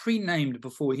 remember it was pre-named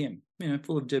before him, you know,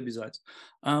 full of Jebusites.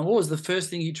 What was the first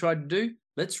thing he tried to do?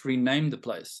 Let's rename the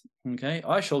place. Okay,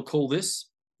 I shall call this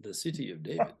the City of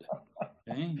David.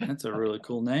 Okay, that's a really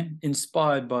cool name,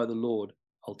 inspired by the Lord,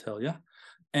 I'll tell you.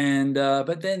 And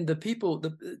but then the people,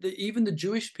 even the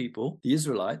Jewish people, the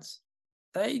Israelites,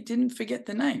 they didn't forget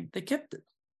the name; they kept it.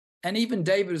 And even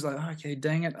David was like, okay,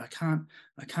 dang it, I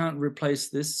can't replace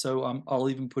this, so I'll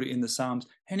even put it in the Psalms.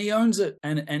 And he owns it,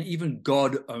 and even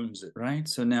God owns it, right?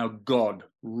 So now God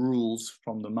rules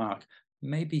from the mark.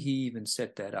 Maybe he even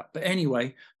set that up. But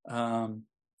anyway, he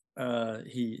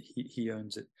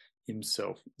owns it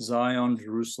himself. Zion,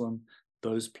 Jerusalem,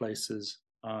 those places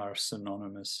are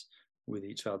synonymous with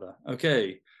each other.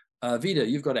 Okay, Vida,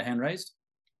 you've got a hand raised.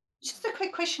 Just a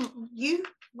quick question.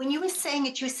 When you were saying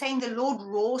it, you were saying the Lord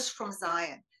roars from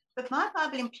Zion. But my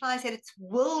Bible implies that it's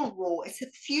will roar. It's a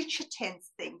future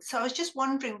tense thing. So I was just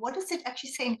wondering, what does it actually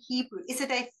say in Hebrew? Is it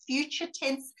a future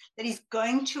tense that he's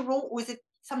going to roar, or is it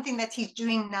something that he's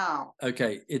doing now?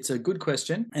 Okay, it's a good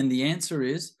question. And the answer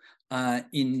is,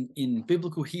 in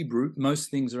biblical Hebrew,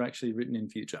 most things are actually written in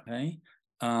future. Okay?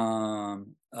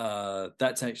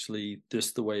 That's actually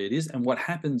just the way it is. And what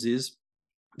happens is,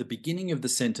 the beginning of the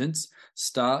sentence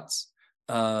starts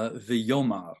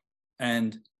v'yomar,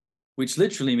 and which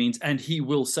literally means and he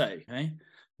will say. Okay,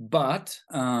 but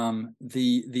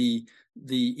the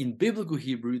in biblical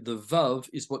Hebrew, the vav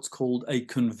is what's called a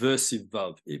conversive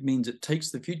vav. It means it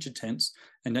takes the future tense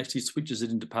and actually switches it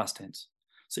into past tense.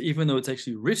 So even though it's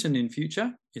actually written in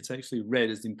future, it's actually read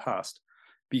as in past.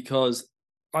 Because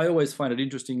I always find it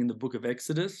interesting in the book of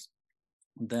Exodus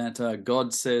that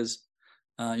God says,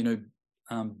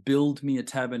 build me a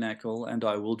tabernacle and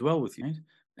I will dwell with you. Right?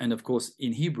 And of course,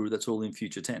 in Hebrew, that's all in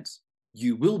future tense.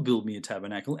 You will build me a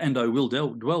tabernacle and I will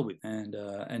dwell with.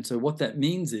 And so what that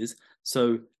means is,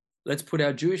 so let's put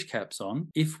our Jewish caps on.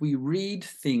 If we read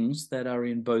things that are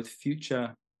in both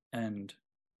future and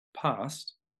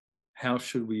past, how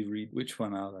should we read? Which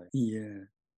one are they? Yeah.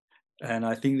 And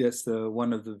I think that's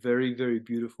one of the very, very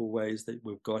beautiful ways that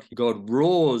we've got here. God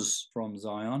roars from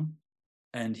Zion,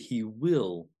 and he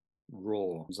will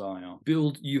roar Zion.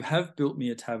 You have built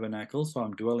me a tabernacle, so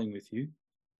I'm dwelling with you.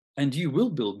 And you will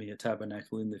build me a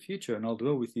tabernacle in the future, and I'll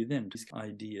dwell with you then. These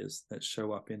ideas that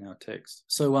show up in our text.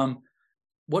 So,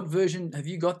 what version have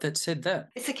you got that said that?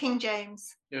 It's a King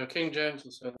James. Yeah, King James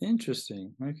will say that.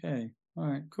 Interesting. Okay. All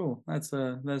right. Cool. That's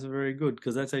very good,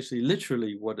 because that's actually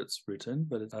literally what it's written,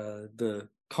 but the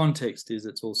context is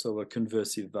it's also a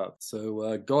conversive verb.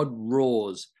 So God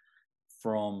roars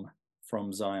from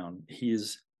Zion.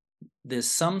 There's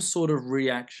some sort of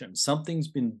reaction. Something's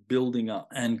been building up,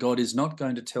 and God is not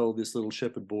going to tell this little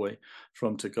shepherd boy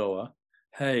from Tekoa,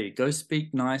 hey, go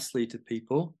speak nicely to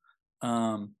people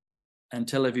and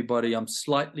tell everybody I'm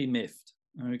slightly miffed.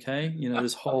 Okay,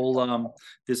 this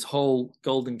whole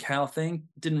golden cow thing,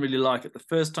 didn't really like it the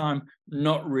first time,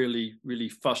 not really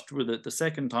fussed with it the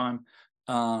second time.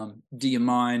 Do you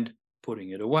mind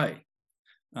putting it away?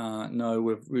 No,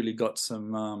 we've really got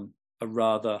some a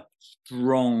rather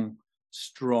strong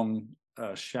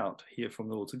shout here from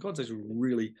the Lord. So God's actually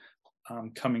really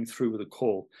coming through with a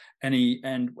call, and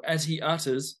as he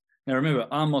utters. Now remember,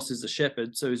 Amos is the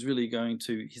shepherd, so he's really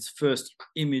his first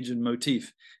image and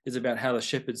motif is about how the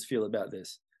shepherds feel about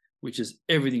this, which is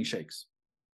everything shakes,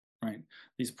 right?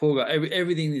 These poor guys,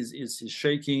 everything is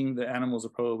shaking. The animals are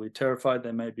probably terrified.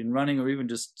 They may have been running or even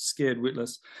just scared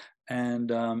witless. And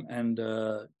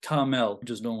Carmel, which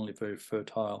is normally a very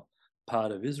fertile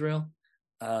part of Israel,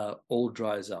 all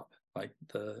dries up. Like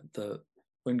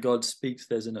when God speaks,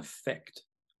 there's an effect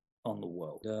on the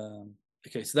world.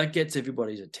 Okay, so that gets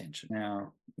everybody's attention.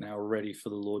 Now we're ready for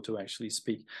the Lord to actually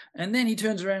speak. And then he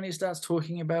turns around and he starts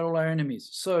talking about all our enemies.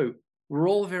 So we're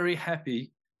all very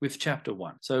happy with chapter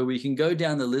 1. So we can go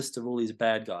down the list of all these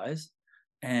bad guys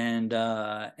and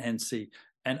see.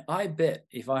 And I bet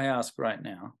if I ask right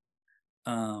now,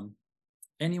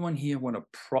 anyone here want to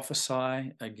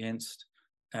prophesy against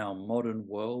our modern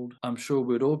world? I'm sure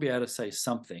we'd all be able to say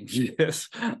something, yes,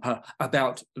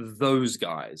 about those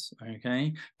guys,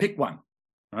 okay? Pick one.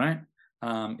 All right.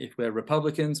 If we're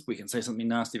Republicans, we can say something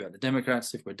nasty about the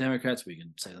Democrats. If we're Democrats, we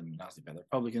can say something nasty about the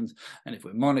Republicans. And if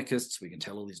we're monarchists, we can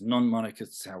tell all these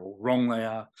non-monarchists how wrong they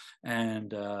are,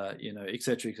 and et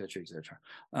cetera, et cetera, et cetera.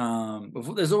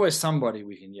 There's always somebody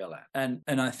we can yell at.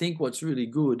 And I think what's really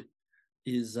good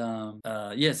is so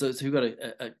we've got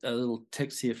a little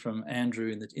text here from Andrew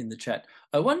in the chat.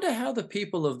 I wonder how the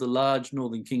people of the large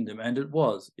northern kingdom, and it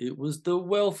was the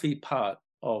wealthy part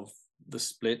of the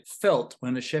split, felt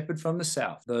when a shepherd from the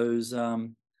south, those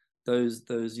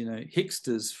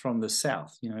hicksters from the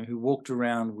south, who walked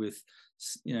around with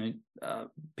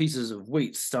pieces of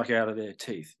wheat stuck out of their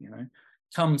teeth,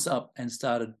 comes up and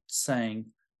started saying,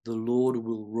 the Lord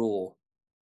will roar.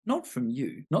 Not from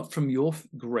you, not from your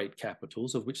great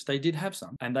capitals, of which they did have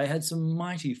some, and they had some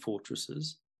mighty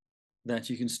fortresses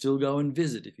that you can still go and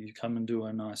visit if you come and do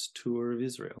a nice tour of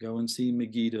Israel. Go and see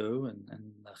Megiddo and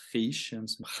Lachish and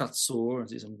some Chatzor and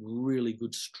see some really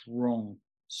good, strong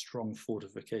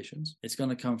fortifications. It's going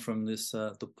to come from this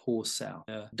the poor south.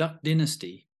 Duck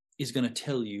Dynasty is going to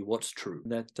tell you what's true.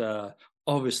 That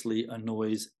obviously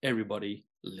annoys everybody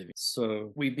living.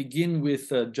 So we begin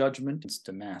with judgment. It's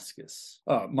Damascus.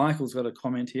 Oh, Michael's got a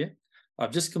comment here.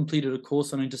 I've just completed a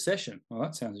course on intercession. Well,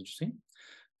 that sounds interesting.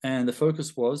 And the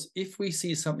focus was, if we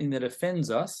see something that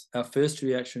offends us, our first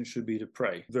reaction should be to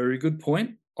pray. Very good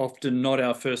point. Often not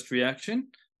our first reaction,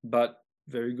 but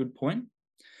very good point.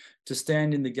 To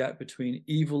stand in the gap between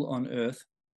evil on earth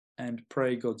and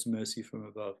pray God's mercy from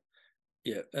above.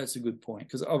 Yeah, that's a good point.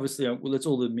 Because obviously, let's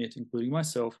all admit, including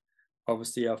myself,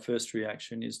 obviously our first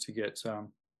reaction is to get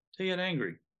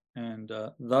angry. And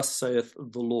thus saith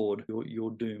the Lord,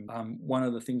 your doom. One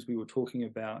of the things we were talking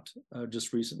about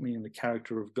just recently in the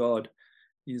character of God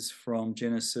is from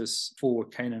Genesis 4,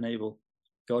 Cain and Abel.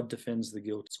 God defends the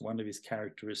guilty. It's one of his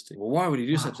characteristics. Well, why would he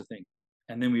do such a thing?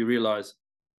 And then we realize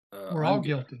we're all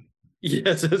guilty.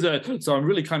 Yes, so I'm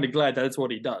really kind of glad that's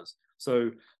what he does.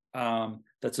 So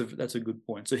that's a good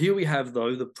point. So here we have,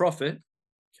 though, the prophet,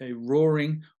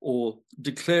 roaring or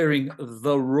declaring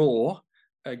the roar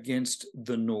against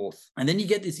the north. And then you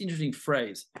get this interesting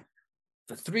phrase,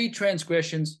 for 3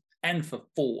 transgressions and for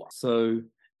 4. So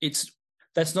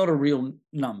that's not a real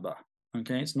number.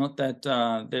 Okay, it's not that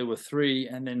there were 3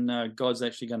 and then God's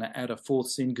actually going to add a 4th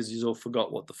sin because he's all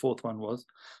forgot what the 4th one was.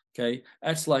 Okay,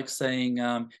 that's like saying,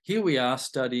 here we are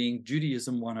studying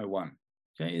Judaism 101.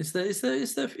 Okay,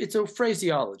 it's a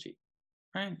phraseology,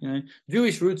 right?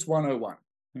 Jewish roots 101.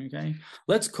 Okay,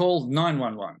 let's call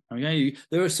 911. Okay,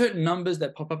 there are certain numbers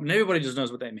that pop up and everybody just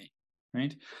knows what they mean.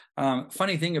 right?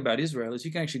 Funny thing about Israel is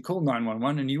you can actually call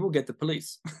 911 and you will get the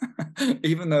police,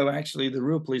 even though actually the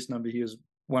real police number here is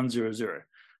 100.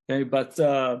 Okay, but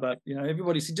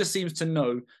everybody just seems to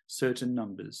know certain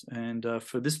numbers, and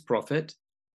for this prophet,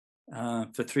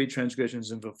 for 3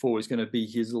 transgressions and for 4 is going to be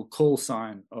his little call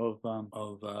sign of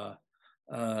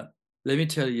let me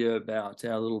tell you about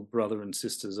our little brother and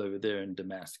sisters over there in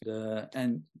Damascus.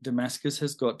 And Damascus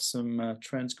has got some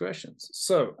transgressions.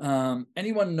 So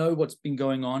anyone know what's been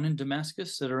going on in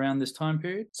Damascus at around this time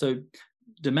period? So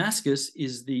Damascus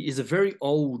is a very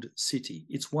old city.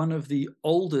 It's one of the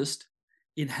oldest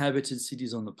inhabited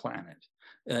cities on the planet.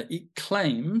 It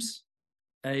claims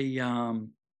a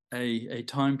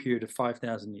time period of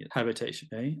 5,000 years habitation.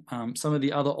 Okay? Some of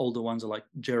the other older ones are like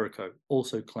Jericho,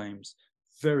 also claims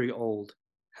very old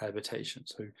habitation.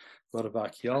 So a lot of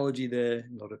archaeology there,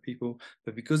 a lot of people,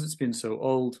 but because it's been so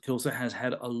old, it also has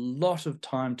had a lot of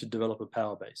time to develop a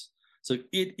power base. So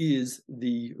it is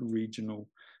the regional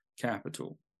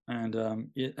capital. And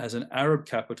it, as an Arab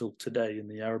capital today in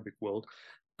the Arabic world,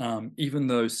 even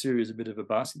though Syria is a bit of a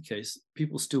basket case,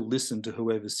 people still listen to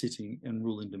whoever's sitting and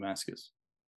ruling Damascus,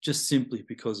 just simply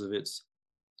because of its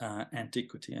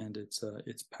antiquity and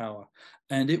its power.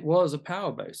 And it was a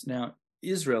power base. Now,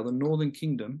 Israel, the northern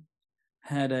kingdom,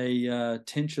 had a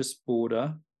tenuous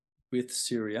border with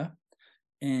Syria,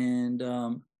 and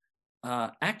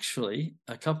actually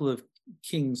a couple of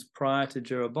kings prior to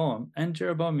Jeroboam and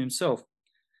Jeroboam himself,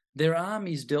 their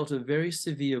armies dealt a very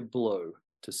severe blow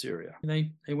to Syria.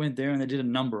 They went there and they did a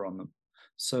number on them.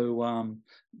 So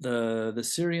the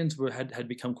Syrians had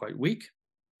become quite weak,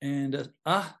 and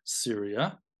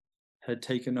Assyria had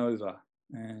taken over,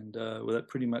 and that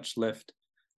pretty much left.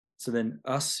 So then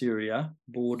Assyria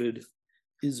bordered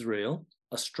Israel,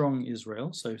 a strong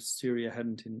Israel. So Assyria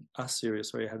hadn't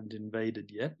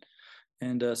invaded yet,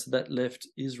 and so that left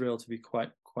Israel to be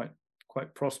quite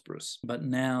prosperous. But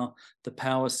now the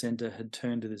power center had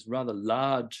turned to this rather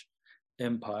large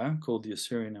empire called the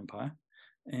Assyrian Empire,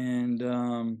 and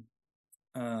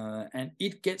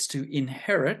it gets to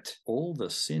inherit all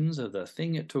the sins of the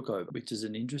thing it took over, which is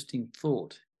an interesting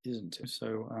thought, isn't it?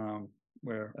 So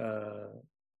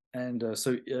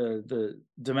the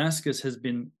Damascus has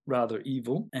been rather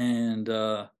evil, and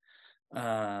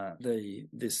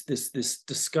this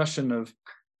discussion of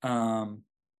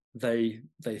they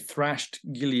thrashed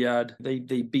Gilead,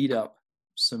 they beat up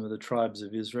some of the tribes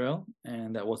of Israel,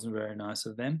 and that wasn't very nice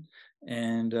of them,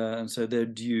 and so they're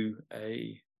due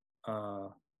a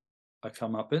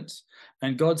comeuppance,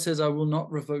 and God says, "I will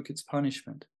not revoke its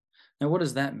punishment." Now, what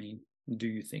does that mean? Do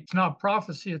you think? It's not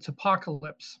prophecy, it's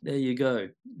apocalypse. There you go.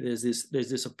 There's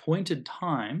this appointed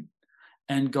time,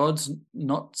 and God's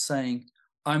not saying,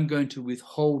 "I'm going to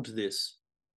withhold this."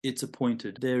 It's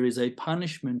appointed. There is a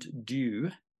punishment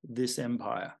due this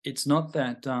empire. It's not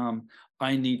that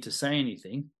I need to say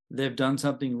anything. They've done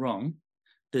something wrong.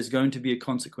 There's going to be a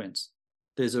consequence.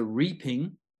 There's a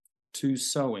reaping to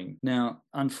sowing. Now,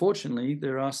 unfortunately,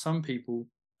 there are some people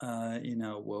in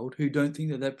our world who don't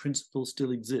think that principle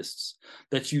still exists,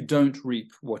 that you don't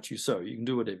reap what you sow. You can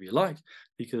do whatever you like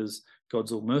because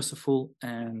God's all merciful,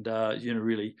 and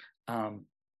really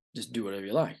just do whatever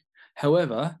you like.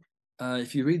 However,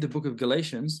 if you read the book of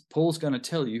Galatians, Paul's going to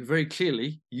tell you very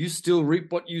clearly, you still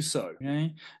reap what you sow.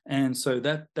 Okay? And so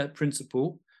that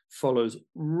principle follows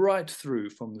right through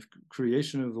from the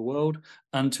creation of the world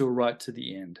until right to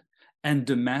the end. And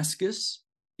Damascus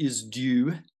is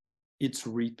due its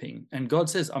reaping. And God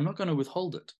says, I'm not going to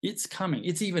withhold it. It's coming.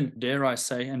 It's even, dare I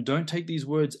say, and don't take these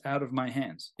words out of my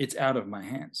hands. It's out of my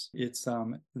hands. It's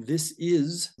this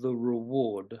is the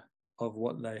reward of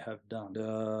what they have done.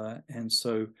 And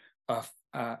so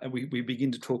we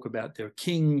begin to talk about their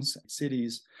kings,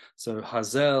 cities. So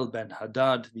Hazael,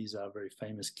 Ben-Hadad, these are very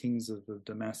famous kings of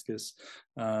Damascus.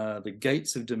 The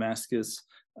gates of Damascus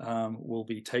will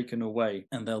be taken away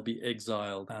and they'll be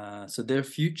exiled. So their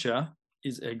future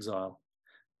is exile,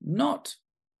 not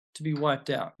to be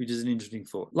wiped out, which is an interesting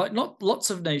thought. Like, not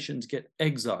lots of nations get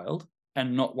exiled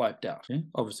and not wiped out. Okay?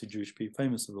 Obviously, Jewish people,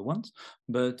 famous are the ones,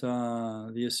 but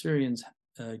the Assyrians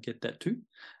get that too.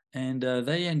 And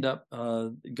they end up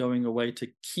going away to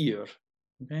Kir,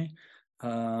 okay,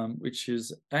 which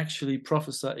is actually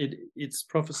prophesied. It's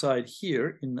prophesied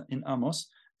here in Amos,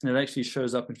 and it actually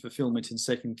shows up in fulfillment in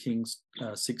 2 Kings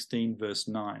 16, verse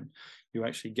 9. You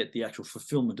actually get the actual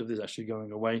fulfillment of this actually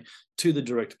going away to the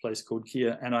direct place called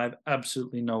Kir, and I have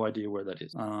absolutely no idea where that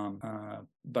is.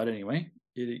 But anyway,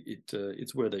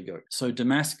 it's where they go. So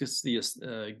Damascus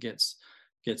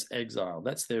gets exiled.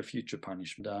 That's their future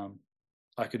punishment.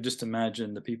 I could just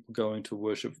imagine the people going to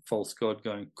worship false god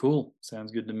going, cool,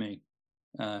 sounds good to me.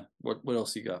 What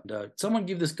else you got? Someone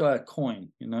give this guy a coin,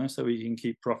 so he can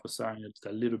keep prophesying just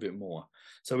a little bit more.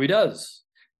 So he does.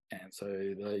 And so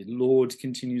the Lord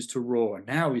continues to roar.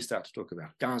 Now we start to talk about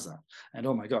Gaza. And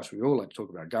oh my gosh, we all like to talk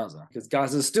about Gaza because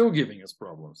Gaza is still giving us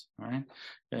problems, right?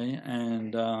 Okay.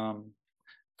 And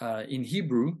in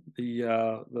Hebrew,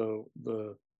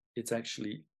 it's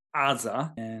actually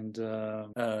Aza, and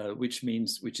which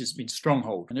means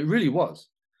stronghold, and it really was.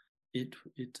 It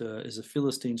is a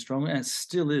Philistine stronghold, and it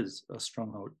still is a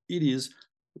stronghold. It is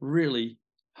really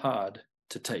hard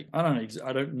to take. I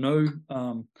don't know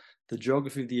the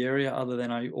geography of the area, other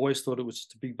than I always thought it was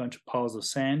just a big bunch of piles of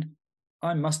sand.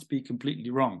 I must be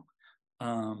completely wrong,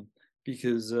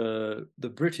 because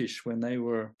the British, when they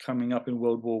were coming up in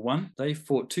World War I, they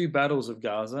fought 2 battles of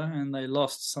Gaza, and they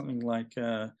lost something like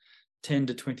 10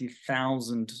 to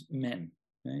 20,000 men.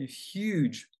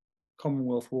 Huge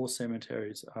Commonwealth War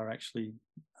cemeteries are actually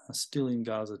still in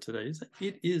Gaza today.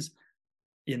 It is,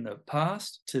 in the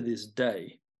past to this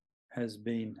day, has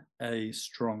been a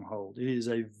stronghold. It is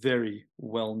a very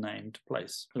well-named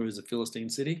place. There is a Philistine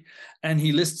city, and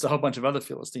he lists a whole bunch of other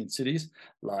Philistine cities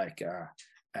like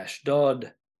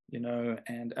Ashdod,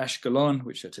 and Ashkelon,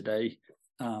 which are today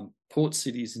port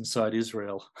cities inside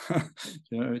Israel.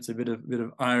 It's a bit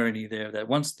of irony there that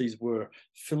once these were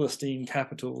Philistine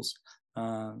capitals,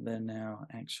 they're now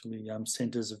actually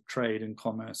centers of trade and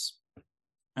commerce,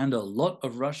 and a lot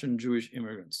of Russian Jewish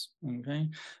immigrants. Okay,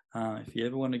 if you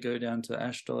ever want to go down to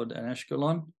Ashdod and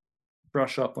Ashkelon,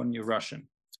 brush up on your Russian.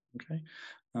 Okay,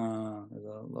 there's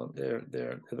a lot there.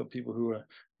 There are the people who are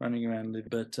running around,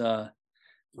 but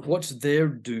what's their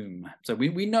doom? So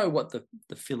we know what the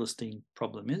Philistine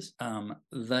problem is.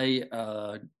 They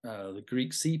are the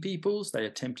Greek Sea peoples. They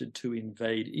attempted to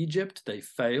invade Egypt. They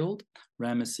failed.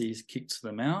 Ramesses kicked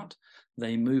them out.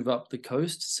 They move up the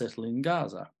coast, settle in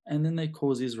Gaza, and then they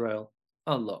cause Israel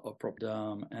a lot of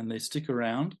problems. And they stick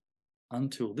around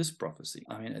until this prophecy.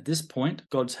 I mean, at this point,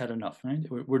 God's had enough. Right?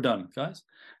 We're done, guys.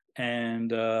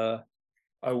 And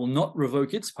I will not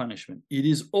revoke its punishment. It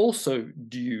is also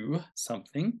due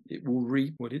something. It will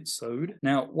reap what it sowed.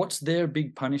 Now, what's their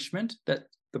big punishment that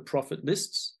the prophet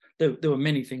lists? There were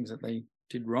many things that they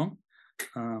did wrong,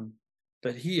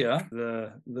 but here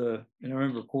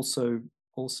remember also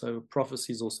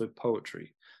prophecy is also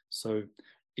poetry. So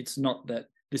it's not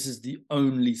that this is the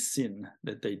only sin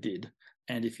that they did,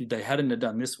 and if they hadn't have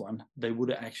done this one, they would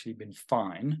have actually been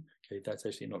fine. Okay, that's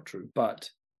actually not true,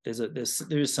 but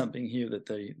there is something here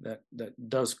that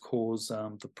does cause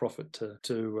the prophet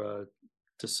to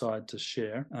decide to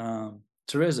share.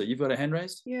 Teresa, you've got a hand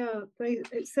raised? Yeah,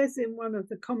 it says in one of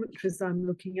the commentaries I'm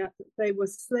looking at that they were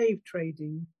slave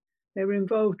trading. They were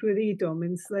involved with Edom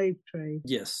in slave trade.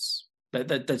 Yes,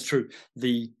 that's true.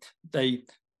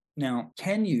 Now,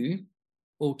 can you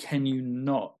or can you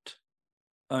not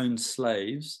own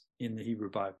slaves in the Hebrew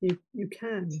Bible? You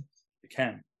can. You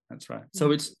can. That's right.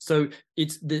 So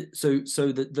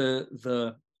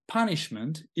the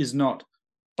punishment is not,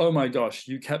 oh my gosh,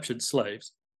 you captured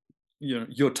slaves,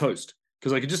 you're toast.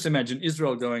 Because I could just imagine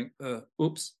Israel going,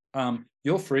 oops,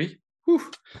 you're free.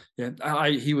 Whew. Yeah,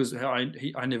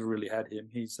 I never really had him.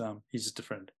 He's just a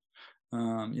friend.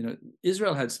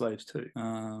 Israel had slaves too,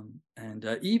 and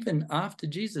even after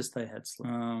Jesus, they had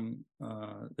slaves.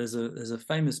 There's a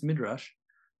famous midrash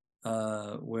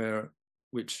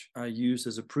which I use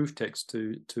as a proof text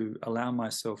to allow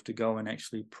myself to go and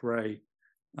actually pray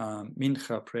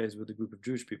mincha prayers with a group of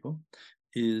Jewish people.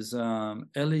 Is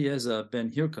Eliezer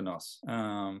ben Hirkonos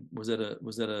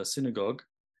was at a synagogue,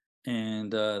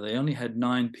 and they only had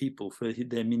 9 people for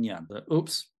their minyan.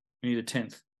 Oops, we need a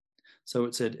 10th. So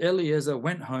it said Eliezer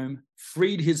went home,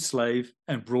 freed his slave,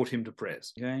 and brought him to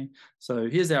prayers. Okay, so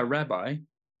here's our rabbi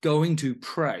going to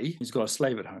pray. He's got a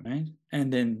slave at home, right?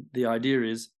 And then the idea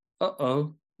is,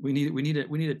 we need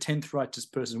a 10th righteous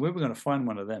person. Where are we going to find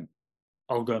one of them?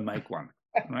 I'll go make one.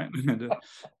 Right?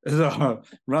 So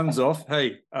runs off.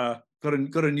 Hey, got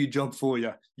a new job for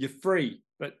you. You're free,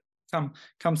 but come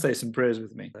say some prayers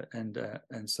with me. And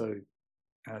so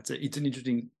it's an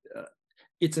interesting.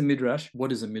 It's a midrash.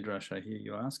 What is a midrash? I hear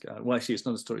you ask. Well, actually, it's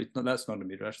not a story. That's not a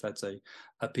midrash. That's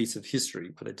a piece of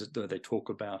history. But they talk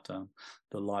about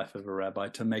the life of a rabbi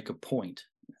to make a point,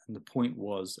 and the point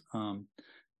was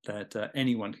that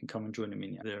anyone can come and join a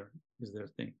minyan. There is their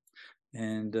thing.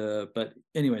 And but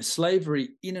anyway, slavery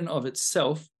in and of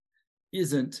itself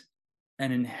isn't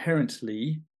an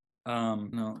inherently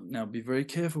now be very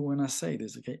careful when I say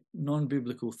this, okay,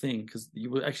 non-biblical thing, because you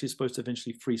were actually supposed to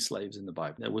eventually free slaves in the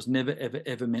Bible. That was never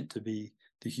ever meant to be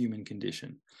the human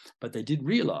condition, but they did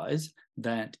realize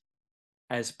that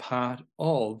as part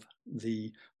of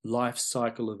the life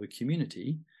cycle of a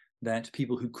community, that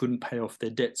people who couldn't pay off their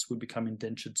debts would become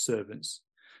indentured servants,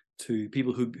 to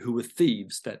people who were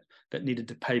thieves that needed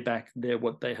to pay back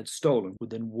what they had stolen would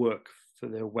then work for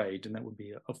their wage, and that would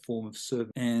be a form of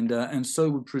service. And so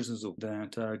would prisoners,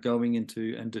 that going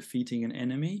into and defeating an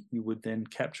enemy, you would then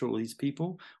capture all these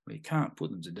people. Well, you can't put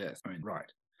them to death,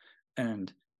 right?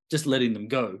 And just letting them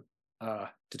go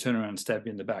to turn around and stab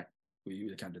you in the back, well,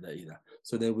 you can't do that either.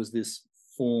 So there was this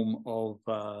form of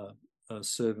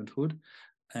servanthood,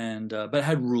 but it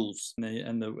had rules,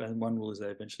 and one rule is they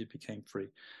eventually became free.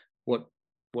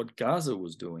 What Gaza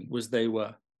was doing was they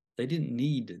didn't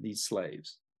need these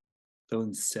slaves. They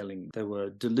weren't selling. They were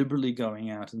deliberately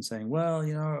going out and saying, well,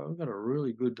 we've got a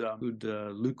really good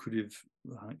lucrative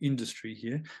industry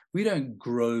here. We don't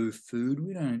grow food.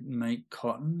 We don't make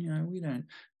cotton. We don't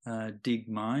dig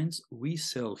mines. We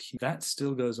sell. That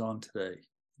still goes on today.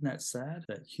 Isn't that sad?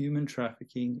 That human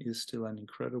trafficking is still an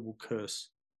incredible curse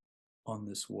on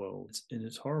this world, and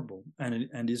it's horrible.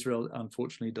 And Israel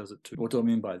unfortunately does it too. What do I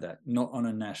mean by that? Not on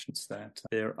a national stat.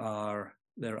 There are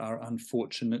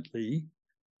unfortunately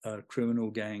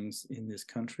criminal gangs in this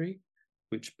country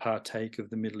which partake of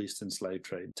the Middle Eastern slave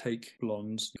trade, take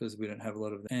blondes, because we don't have a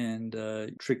lot of them, and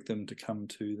trick them to come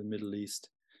to the Middle East,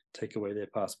 take away their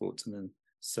passports, and then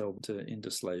sell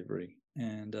into slavery.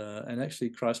 And actually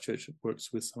Christchurch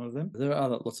works with some of them. There are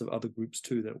lots of other groups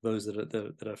too, those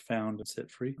that are found and set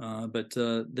free. But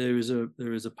there is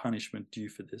a punishment due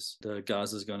for this.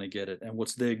 Gaza's going to get it. And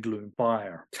what's their gloom?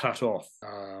 Fire, cut off.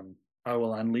 I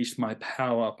will unleash my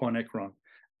power upon Ekron,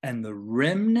 and the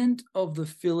remnant of the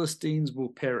Philistines will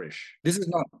perish. This is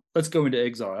not, let's go into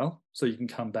exile so you can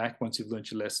come back once you've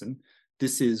learned your lesson.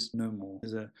 This is no more.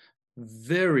 There's a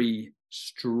very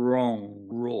strong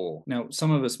roar. Now,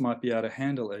 some of us might be able to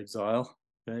handle exile.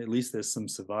 Okay? At least there's some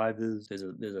survivors.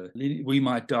 We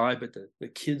might die, but the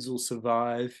kids will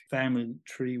survive. Family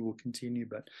tree will continue,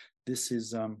 but this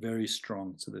is very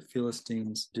strong. So the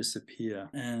Philistines disappear,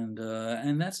 and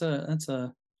that's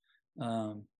a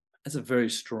very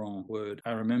strong word.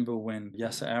 I remember when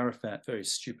Yasser Arafat very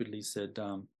stupidly said,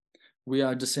 "We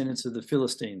are descendants of the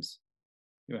Philistines."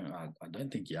 I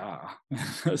don't think you are.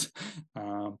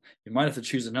 You might have to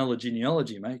choose another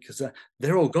genealogy, mate, because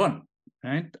they're all gone,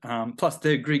 right? Plus,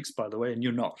 they're Greeks, by the way, and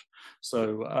you're not.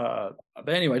 So,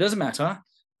 but anyway, it doesn't matter.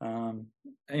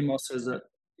 Amos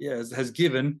has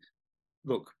given.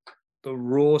 Look, the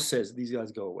roar says these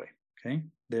guys go away. Okay,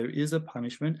 there is a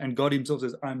punishment, and God Himself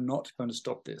says, "I'm not going to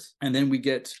stop this." And then we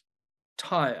get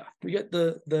Tyre. We get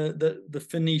the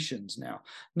Phoenicians now.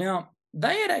 Now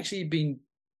they had actually been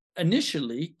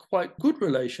initially quite good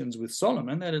relations with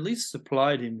Solomon. They'd at least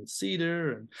supplied him with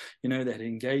cedar, and they had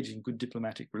engaged in good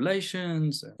diplomatic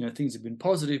relations. Things had been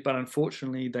positive, but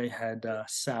unfortunately they had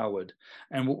soured.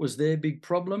 And what was their big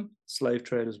problem? Slave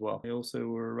trade as well. They also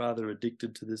were rather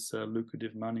addicted to this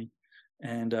lucrative money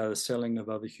and the selling of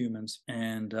other humans,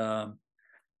 and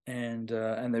they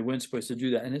weren't supposed to do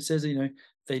that. And it says,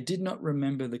 they did not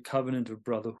remember the covenant of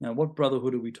brotherhood. Now, what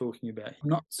brotherhood are we talking about?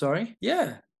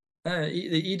 Yeah.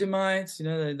 The Edomites,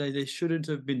 they shouldn't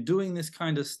have been doing this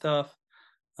kind of stuff.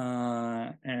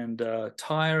 And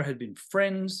Tyre had been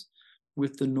friends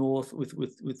with the north,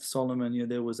 with Solomon.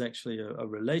 There was actually a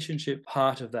relationship,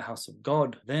 part of the house of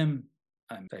God, them,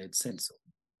 and they had sent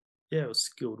it was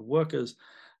skilled workers.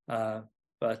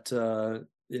 But the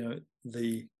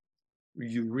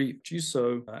you reap, you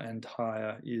sow, and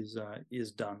Tyre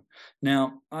is done.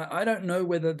 Now, I don't know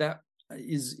whether that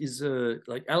is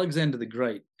like Alexander the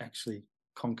Great actually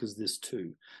conquers this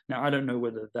too. Now, I don't know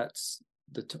whether that's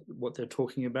what they're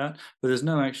talking about, but there's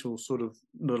no actual sort of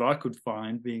that I could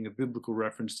find being a biblical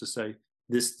reference to say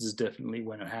this is definitely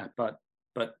when it happened.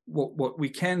 But what we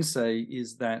can say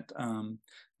is that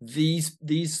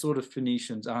these sort of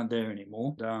Phoenicians aren't there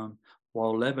anymore.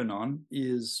 While Lebanon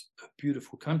is a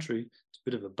beautiful country, it's a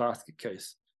bit of a basket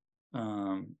case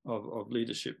of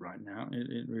leadership right now.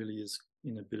 It really is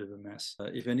in a bit of a mess.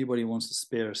 If anybody wants to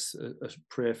spare us a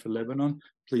prayer for Lebanon,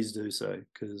 please do so,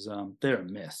 because they're a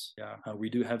mess. We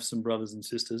do have some brothers and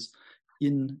sisters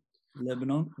in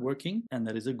Lebanon working, and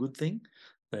that is a good thing.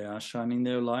 They are shining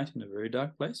their light in a very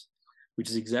dark place, which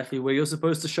is exactly where you're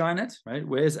supposed to shine at, right?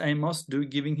 Where's Amos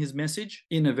giving his message?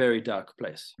 In a very dark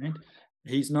place, right?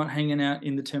 He's not hanging out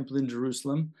in the temple in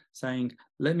Jerusalem saying,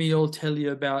 "Let me all tell you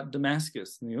about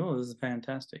Damascus." And this is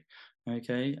fantastic.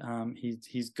 Okay,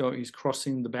 he's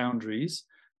crossing the boundaries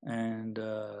and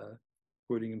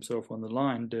putting himself on the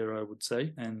line, dare I would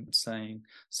say, and saying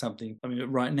something. I mean,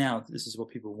 right now, this is what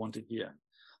people want to hear.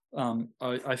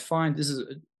 I find this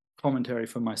is commentary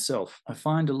for myself. I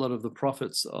find a lot of the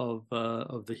prophets of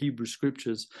the Hebrew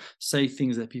scriptures say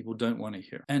things that people don't want to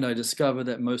hear. And I discover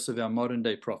that most of our modern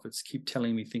day prophets keep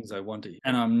telling me things I want to hear.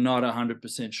 And I'm not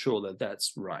 100% sure that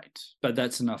that's right. But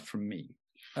that's enough from me.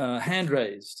 Hand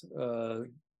raised.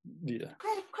 Vida.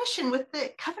 Great question. With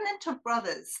the covenant of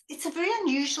brothers, it's a very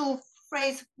unusual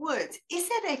phrase of words. Is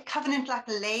it a covenant like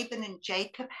Laban and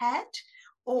Jacob had?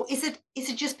 Or is it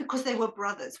just because they were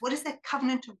brothers? What does that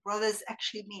covenant of brothers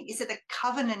actually mean? Is it a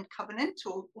covenant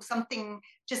or something,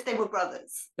 just they were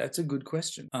brothers? That's a good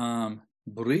question.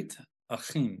 Brit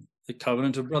Achim, the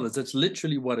covenant of brothers. That's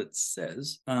literally what it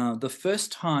says. The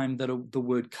first time that the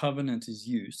word covenant is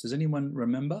used, does anyone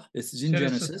remember? It's in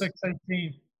Genesis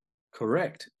 6:18.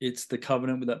 Correct. It's the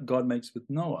covenant that God makes with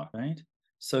Noah, right?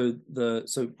 So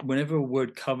whenever a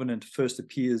word covenant first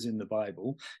appears in the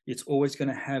Bible, it's always going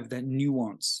to have that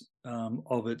nuance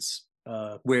of its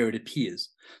where it appears.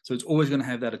 So it's always going to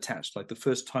have that attached. Like the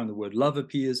first time the word love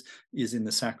appears is in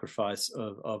the sacrifice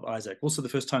of Isaac. Also, the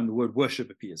first time the word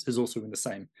worship appears is also in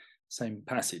the same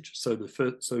passage. So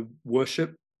so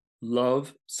worship,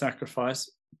 love,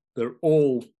 sacrifice, they're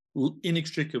all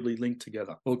inextricably linked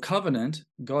together. Well, covenant,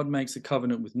 God makes a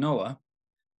covenant with Noah.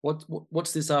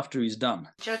 What's this after he's done?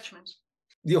 Judgment.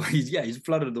 He's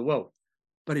flooded the world,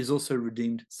 but he's also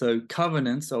redeemed. So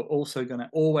covenants are also going to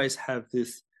always have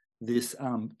this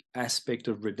aspect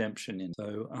of redemption in.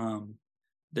 So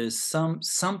there's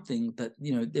something that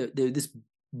this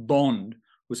bond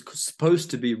was supposed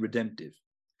to be redemptive.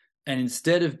 And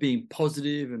instead of being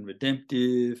positive and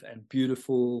redemptive and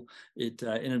beautiful, it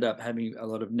ended up having a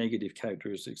lot of negative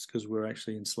characteristics because we're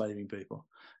actually enslaving people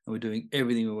and we're doing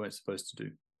everything we weren't supposed to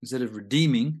do. Instead of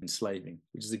redeeming, enslaving,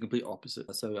 which is the complete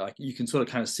opposite. So you can sort of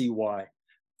kind of see why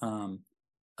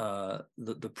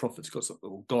the prophets got some,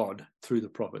 or God through the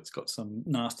prophets got some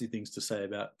nasty things to say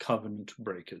about covenant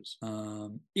breakers.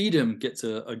 Edom gets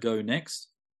a go next.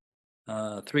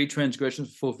 3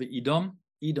 transgressions for Edom.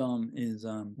 Edom is,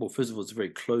 well, first of all, it's very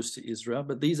close to Israel,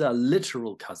 but these are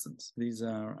literal cousins. These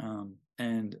are,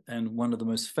 and one of the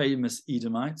most famous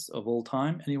Edomites of all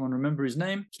time. Anyone remember his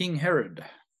name? King Herod.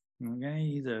 Okay,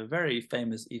 he's a very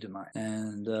famous Edomite.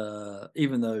 And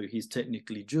even though he's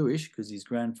technically Jewish, because his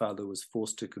grandfather was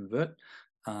forced to convert,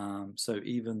 so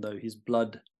even though his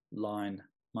bloodline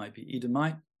might be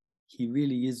Edomite, he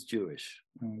really is Jewish,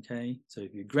 okay? So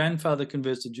if your grandfather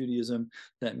converts to Judaism,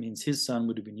 that means his son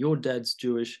would have been your dad's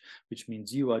Jewish, which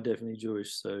means you are definitely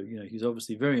Jewish. So, he's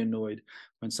obviously very annoyed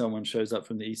when someone shows up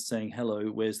from the east saying, hello,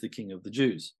 where's the king of the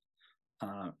Jews?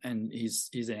 And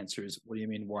his answer is, what do you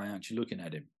mean, why aren't you looking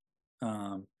at him?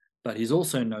 But he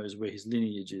also knows where his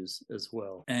lineage is as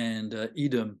well. And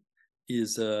Edom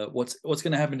is, what's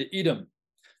going to happen to Edom?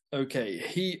 Okay,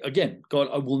 God,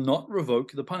 I will not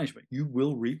revoke the punishment. You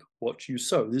will reap what you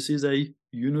sow. This is a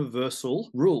universal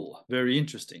rule. Very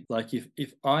interesting. Like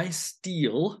if I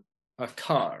steal a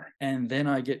car and then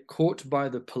I get caught by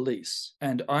the police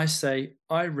and I say,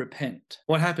 I repent,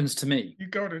 what happens to me? You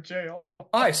go to jail.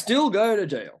 I still go to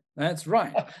jail. That's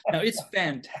right. Now, it's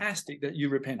fantastic that you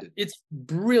repented. It's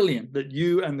brilliant that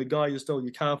you and the guy you stole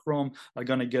your car from are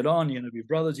going to get on. You're going to be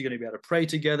brothers. You're going to be able to pray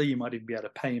together. You might even be able to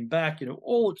pay him back,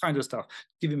 all kinds of stuff.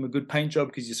 Give him a good paint job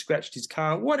because you scratched his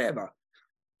car, whatever.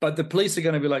 But the police are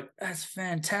going to be like, that's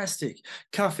fantastic.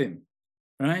 Cuff him,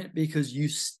 right? Because you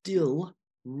still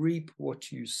reap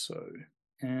what you sow.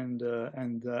 And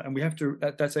we have to,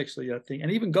 that's actually a thing.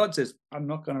 And even God says, I'm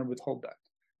not going to withhold that.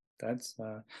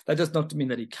 That does not mean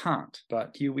that he can't,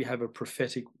 but here we have a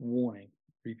prophetic warning,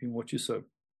 reaping what you sow.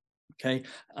 Okay.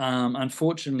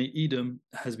 Unfortunately, Edom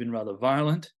has been rather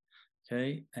violent.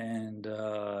 Okay. And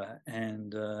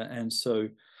so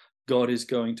God is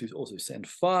going to also send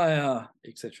fire,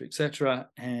 etc., etc.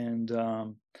 And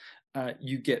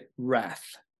you get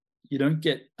wrath. You don't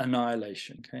get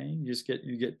annihilation. Okay. You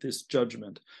get this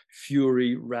judgment,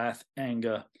 fury, wrath,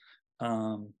 anger.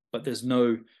 But there's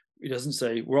no, it doesn't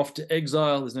say we're off to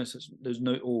exile.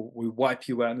 Or we wipe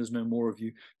you out and there's no more of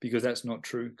you, because that's not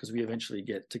true, because we eventually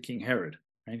get to King Herod.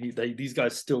 Right? These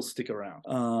guys still stick around.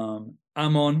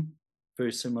 Ammon,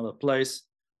 very similar place.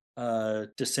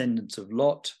 Descendants of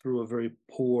Lot through a very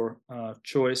poor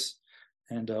choice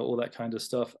and all that kind of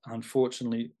stuff.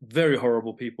 Unfortunately, very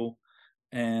horrible people.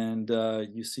 And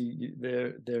you see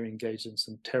they're engaged in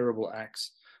some terrible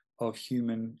acts of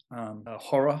human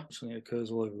horror, which occurs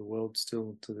all over the world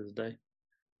still to this day.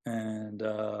 And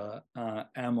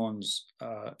Ammon's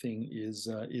thing is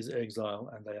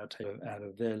exile, and they are taken out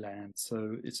of their land.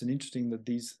 So it's an interesting that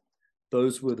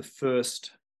those were the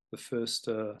first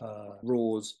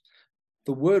roars.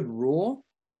 The word roar,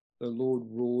 the Lord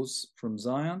roars from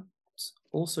Zion.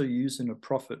 also used in a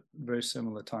prophet, very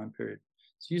similar time period.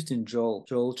 It's used in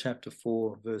Joel chapter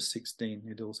 4, verse 16.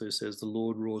 It also says, the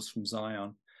Lord roars from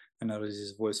Zion, and utters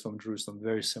his voice from Jerusalem.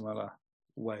 Very similar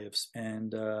way of,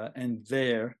 and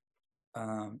there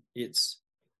it's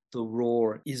the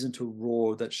roar isn't a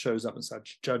roar that shows up and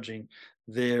starts judging.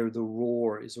 There, the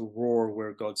roar is a roar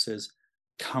where God says,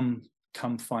 come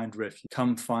find refuge,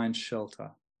 come find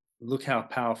shelter. Look how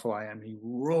powerful I am. He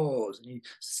roars and he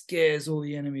scares all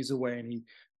the enemies away, and he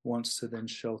wants to then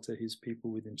shelter his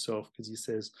people with himself, because he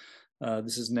says,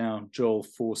 this is now Joel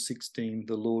 4:16,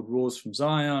 the Lord roars from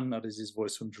Zion, utters his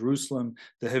voice from Jerusalem,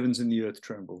 the heavens and the earth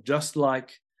tremble. Just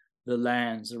like the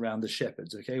lands around the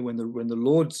shepherds, okay? When the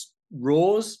Lord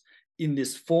roars in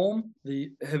this form,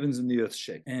 the heavens and the earth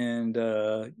shake. And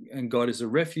God is a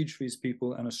refuge for his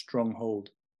people and a stronghold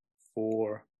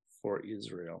for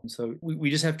Israel. And so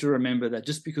we just have to remember that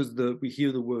just because we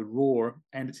hear the word roar,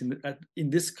 and it's in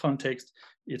this context,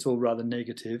 it's all rather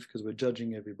negative because we're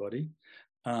judging everybody.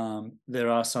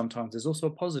 There's also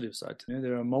a positive side to it.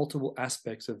 There are multiple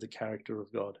aspects of the character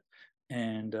of God.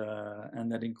 And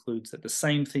that includes that the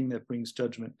same thing that brings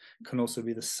judgment can also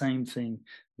be the same thing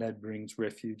that brings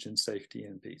refuge and safety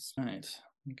and peace. All right.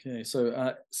 Okay,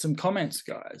 so some comments,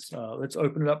 guys. Let's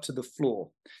open it up to the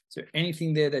floor. Is there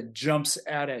anything there that jumps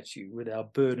out at you with our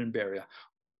burden barrier?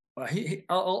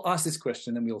 I'll ask this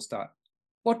question, then we'll start.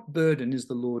 What burden is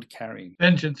the Lord carrying?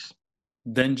 Vengeance.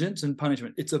 Vengeance and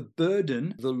punishment. It's a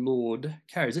burden the Lord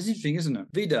carries. That's interesting, isn't it?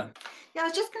 Vida. Yeah, I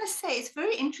was just going to say, it's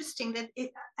very interesting that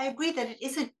I agree that it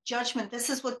is a judgment. This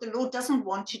is what the Lord doesn't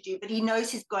want to do, but he knows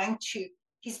he's going to.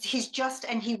 He's just,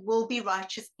 and he will be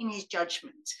righteous in his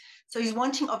judgment. So he's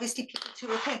wanting, obviously, people to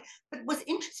repent. But what's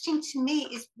interesting to me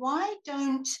is why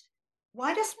doesn't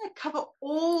it cover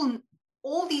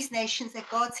all these nations that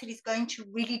God said he's going to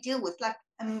really deal with, like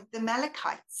the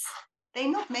Amalekites?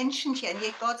 They're not mentioned here, and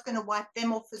yet God's going to wipe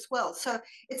them off as well. So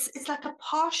it's like a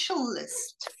partial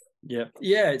list. Yeah,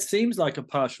 it seems like a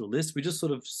partial list. We just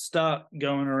sort of start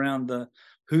going around the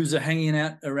who's hanging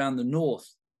out around the north,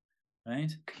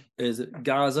 right? There's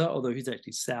Gaza, although he's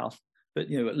actually south. But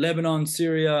Lebanon,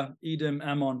 Syria, Edom,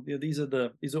 Ammon. These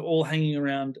are all hanging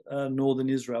around northern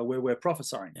Israel, where we're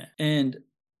prophesying. And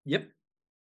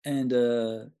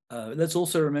let's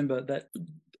also remember that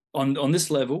on this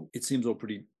level, it seems all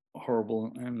pretty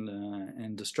horrible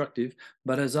and destructive.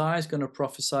 But Isaiah is going to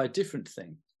prophesy a different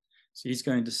thing. So he's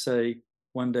going to say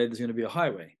one day there's going to be a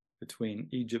highway between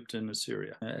Egypt and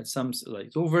Assyria. It's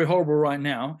all very horrible right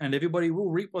now, and everybody will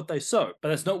reap what they sow. But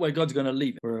that's not where God's going to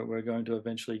leave it. We're going to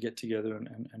eventually get together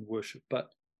and worship.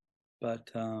 But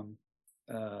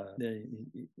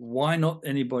why not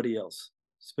anybody else,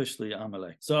 especially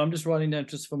Amalek? So I'm just writing down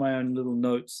just for my own little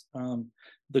notes.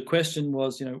 The question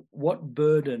was, what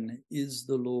burden is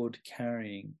the Lord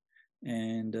carrying?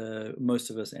 And most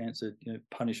of us answered,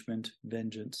 punishment,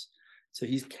 vengeance. So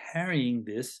he's carrying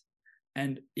this.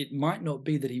 And it might not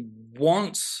be that he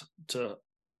wants to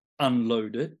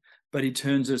unload it, but he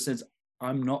turns and says,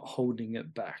 I'm not holding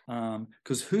it back.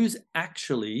 Because who's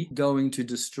actually going to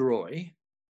destroy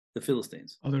the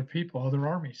Philistines? Other people, other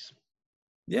armies.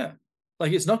 Yeah.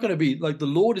 Like it's not going to be like the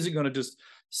Lord isn't going to just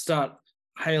start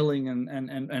hailing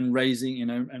and raising,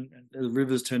 and the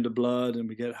rivers turn to blood and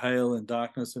we get hail and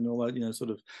darkness and all that, sort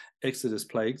of Exodus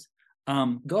plagues.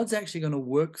 God's actually going to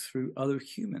work through other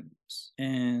humans,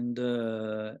 and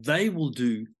they will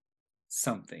do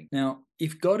something. Now,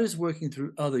 if God is working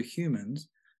through other humans,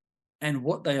 and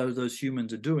what those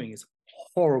humans are doing is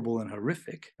horrible and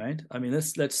horrific, right? I mean,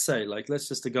 let's say, let's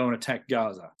just go and attack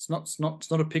Gaza. It's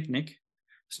not a picnic.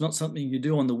 It's not something you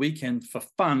do on the weekend for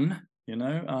fun. We're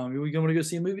going to go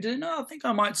see a movie today. No, I think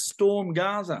I might storm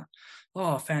Gaza.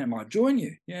 Oh, fan, I might join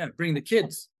you. Yeah, bring the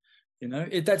kids.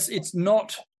 It's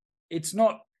not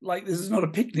like this is not a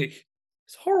picnic.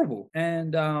 It's horrible.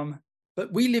 And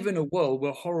but we live in a world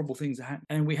where horrible things are happening,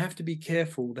 and we have to be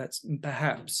careful that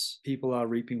perhaps people are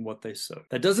reaping what they sow.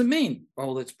 That doesn't mean,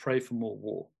 let's pray for more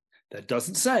war. That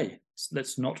doesn't say,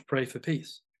 let's not pray for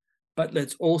peace. But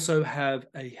let's also have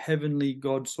a heavenly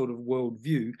God sort of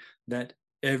worldview that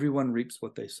everyone reaps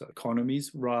what they sow.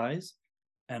 Economies rise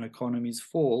and economies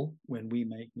fall when we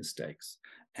make mistakes.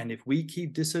 And if we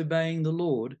keep disobeying the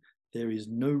Lord, there is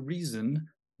no reason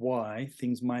why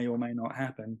things may or may not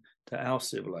happen to our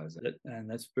civilization. And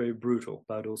that's very brutal,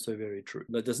 but also very true.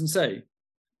 That doesn't say,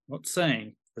 not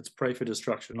saying, let's pray for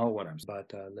destruction, not what I'm saying,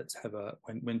 but let's have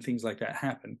when things like that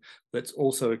happen, let's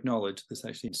also acknowledge there's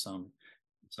actually some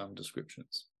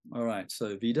descriptions. All right,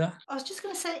 so Vida? I was just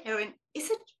going to say, Aaron, is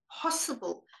it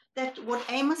possible that what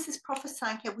Amos is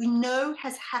prophesying here, we know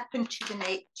has happened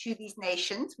to these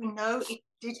nations. We know it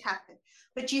did happen.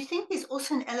 But do you think there's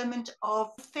also an element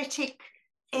of prophetic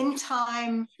end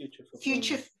time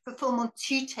future fulfillment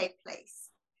to take place?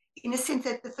 In a sense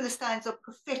that the Philistines are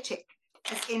prophetic,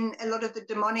 as in a lot of the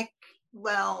demonic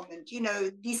realm, and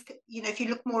these, if you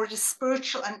look more at a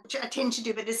spiritual, and I tend to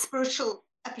do, but a spiritual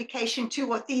application to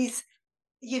what these,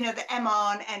 the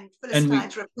Ammon and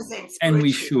Philistines represent. And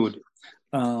we should.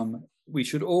 We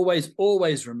should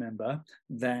always remember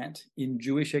that in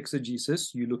Jewish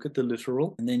exegesis, you look at the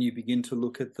literal, and then you begin to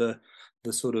look at the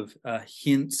sort of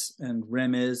hints and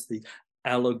remez, the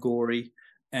allegory,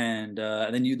 and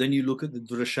then you look at the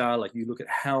drasha, like you look at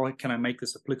how can I make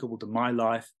this applicable to my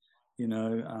life,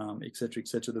 et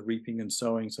cetera, the reaping and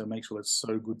sowing, so make sure let's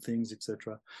sow good things,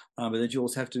 etc. But then you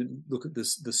also have to look at the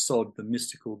sod, the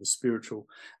mystical, the spiritual,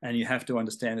 and you have to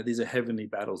understand that these are heavenly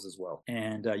battles as well.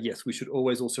 And yes, we should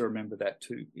always also remember that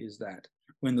too, is that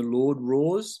when the Lord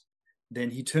roars,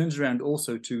 then he turns around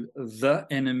also to the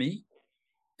enemy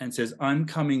and says, I'm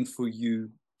coming for you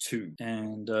too.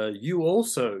 And you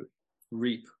also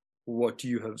reap what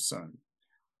you have sown.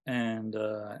 And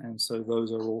so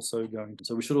those are also going to,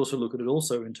 so we should also look at it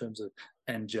also in terms of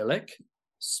angelic,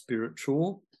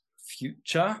 spiritual,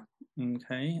 future,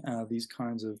 okay, these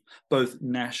kinds of both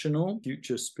national,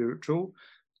 future, spiritual,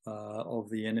 of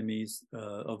the enemies,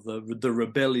 of the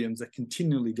rebellions that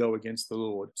continually go against the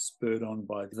Lord, spurred on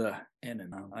by the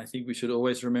enemy. I think we should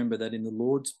always remember that in the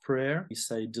Lord's Prayer, we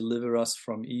say, deliver us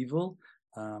from evil.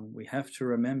 We have to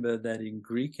remember that in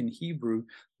Greek and Hebrew,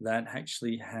 that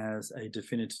actually has a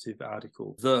definitive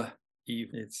article, the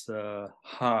evil. It's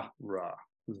ha-ra,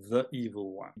 the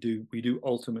evil one. We do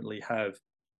ultimately have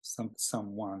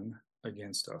someone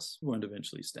against us who won't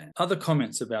eventually stand. Other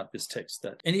comments about this text,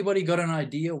 that anybody got an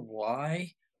idea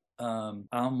why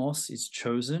Amos is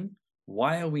chosen?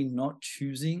 Why are we not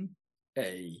choosing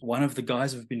one of the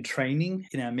guys who've been training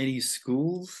in our many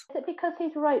schools? Is it because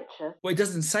he's righteous? Well, it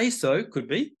doesn't say so. Could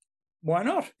be. Why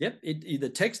not? Yep.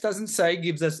 The text doesn't say.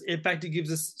 In fact, it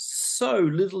gives us so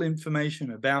little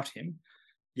information about him.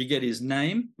 You get his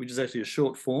name, which is actually a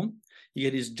short form. You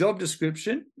get his job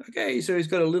description. Okay, so he's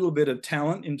got a little bit of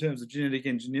talent in terms of genetic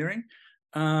engineering.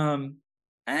 And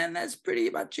that's pretty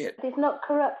much it. He's not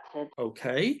corrupted.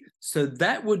 Okay, so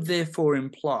that would therefore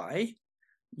imply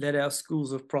that our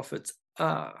schools of prophets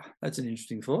are. That's an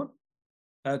interesting thought.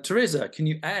 Teresa, can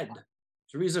you add?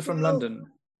 Teresa from London.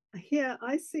 Yeah,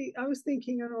 I see. I was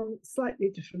thinking on a slightly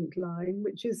different line,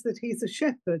 which is that he's a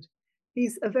shepherd.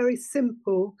 He's a very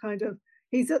simple kind of,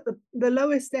 he's at the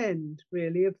lowest end,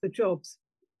 really, of the jobs,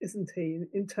 isn't he?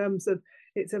 In terms of,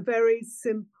 it's a very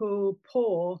simple,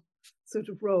 poor sort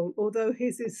of role, although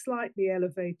his is slightly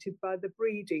elevated by the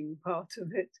breeding part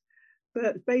of it.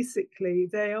 But basically,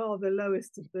 they are the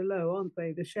lowest of the low, aren't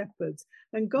they, the shepherds?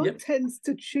 And God tends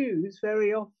to choose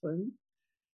very often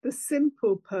the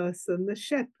simple person, the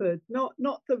shepherd, not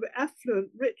the affluent,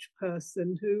 rich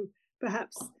person who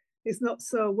perhaps is not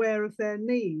so aware of their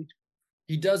need.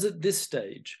 He does at this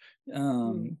stage,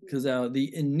 because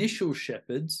the initial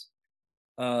shepherds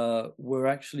were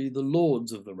actually the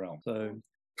lords of the realm. So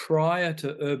prior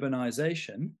to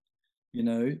urbanization,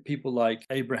 people like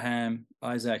Abraham,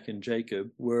 Isaac, and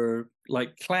Jacob were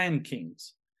like clan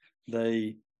kings.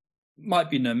 They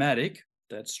might be nomadic,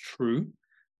 that's true,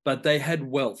 but they had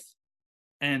wealth,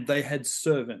 and they had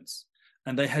servants,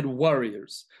 and they had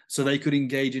warriors, so they could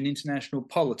engage in international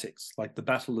politics, like the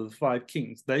Battle of the Five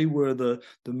Kings. They were the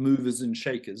movers and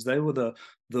shakers. They were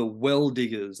the well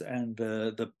diggers and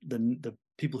the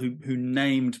people who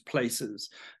named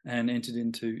places and entered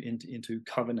into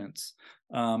covenants.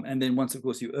 And then once, of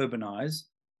course, you urbanize,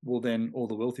 well, then all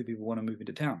the wealthy people want to move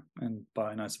into town and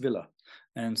buy a nice villa.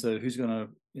 And so who's going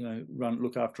to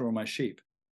look after all my sheep?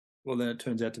 Well, then it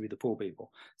turns out to be the poor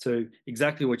people. So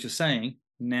exactly what you're saying,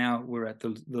 now we're at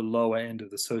the lower end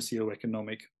of the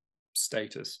socioeconomic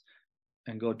status,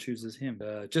 and God chooses him.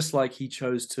 Just like he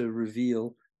chose to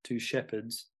reveal to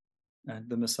shepherds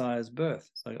the Messiah's birth.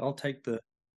 So I'll take the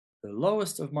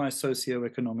lowest of my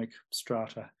socioeconomic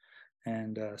strata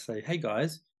and say, hey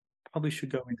guys, probably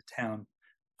should go into town.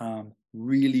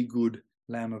 Really good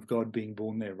Lamb of God being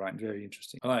born there, right? Very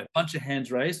interesting. All right, bunch of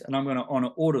hands raised, and I'm going to honor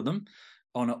all of them.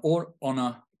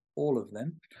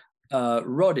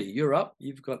 Roddy, you're up.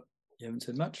 You haven't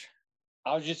said much.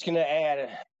 I was just going to add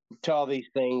to all these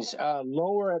things,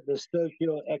 lower at the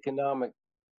socioeconomic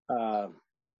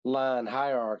line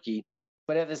hierarchy,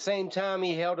 but at the same time,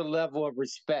 he held a level of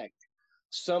respect.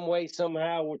 Some way,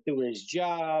 somehow, through his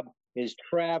job, his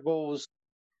travels,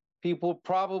 people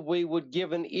probably would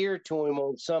give an ear to him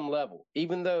on some level,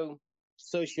 even though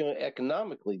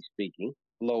socioeconomically speaking,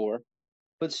 lower,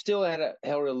 but still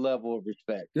held a level of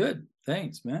respect. Good.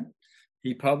 Thanks, man.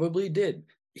 He probably did.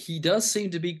 He does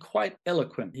seem to be quite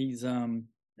eloquent. His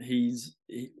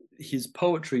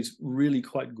poetry is really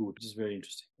quite good, which is very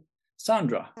interesting.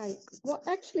 Sandra. Hi. What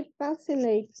actually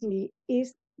fascinates me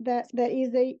is that there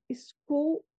is a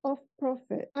school of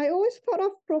prophet. I always thought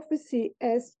of prophecy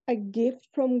as a gift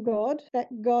from God,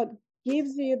 that God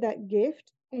gives you that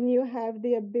gift and you have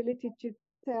the ability to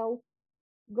tell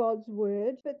God's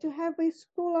word. But to have a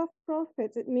school of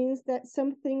prophets, it means that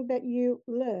something that you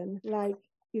learn, like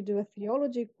you do a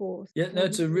theology course. Yeah,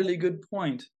 that's a really good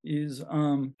point.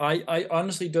 I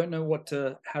honestly don't know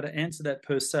how to answer that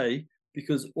per se,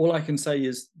 because all I can say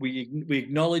is we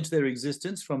acknowledge their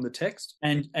existence from the text,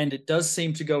 and it does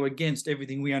seem to go against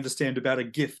everything we understand about a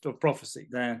gift of prophecy.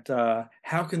 That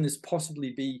how can this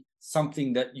possibly be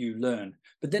something that you learn?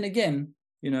 But then again,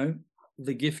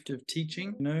 the gift of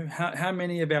teaching. How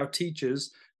many of our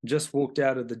teachers just walked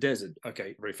out of the desert?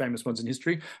 Okay, very famous ones in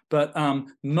history, but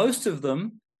most of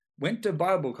them went to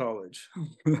Bible college.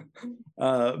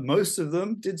 Most of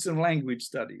them did some language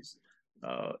studies,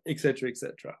 etc.,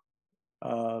 etc.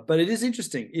 But it is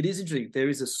interesting. There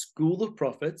is a school of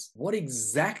prophets. What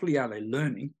exactly are they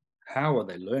learning? How are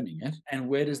they learning it? And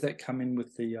where does that come in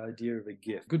with the idea of a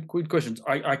gift? Good questions.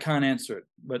 I can't answer it,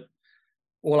 but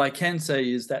all I can say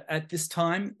is that at this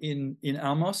time in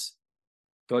Amos,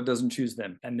 God doesn't choose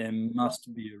them, and there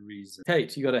must be a reason.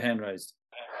 Kate, you got a hand raised.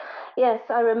 Yes,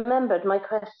 I remembered my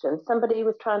question. Somebody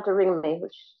was trying to ring me,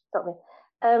 which stopped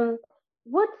me.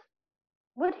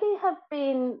 Would he have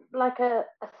been like a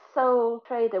sole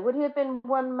trader? Would he have been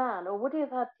one man, or would he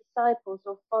have had disciples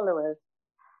or followers,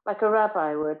 like a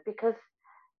rabbi would? Because,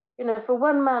 for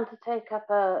one man to take up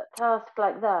a task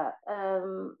like that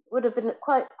would have been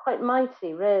quite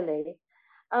mighty, really.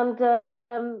 And the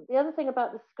other thing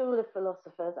about the school of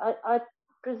philosophers, I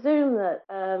presume that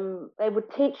they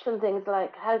would teach them things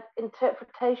like how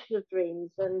interpretation of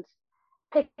dreams and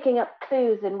picking up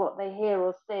clues in what they hear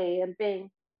or see and being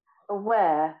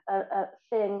aware,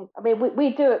 seeing. I mean, we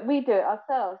do it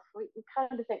ourselves. We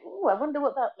kind of think, oh, I wonder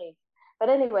what that means. But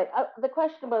anyway, the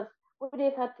question was, would he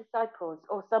have had disciples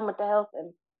or someone to help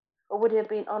him, or would he have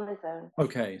been on his own?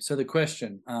 Okay, so the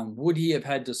question, would he have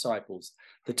had disciples?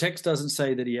 The text doesn't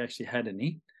say that he actually had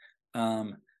any.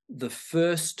 The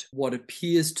first, what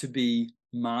appears to be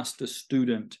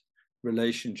master-student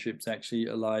relationships, actually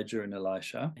Elijah and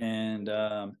Elisha. And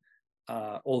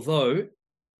although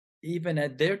even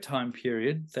at their time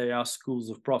period, they are schools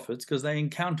of prophets because they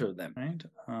encounter them, right?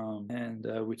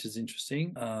 Which is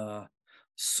interesting.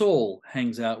 Saul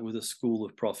hangs out with a school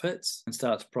of prophets and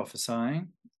starts prophesying,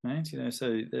 right?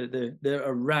 So they're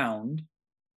around,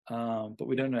 but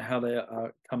we don't know how they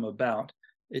come about.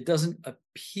 It doesn't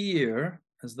appear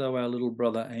as though our little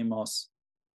brother Amos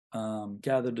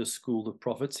gathered a school of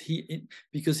prophets.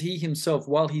 Because he himself,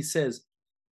 while he says,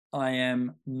 "I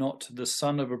am not the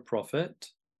son of a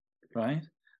prophet," right?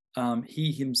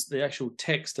 The actual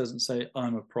text doesn't say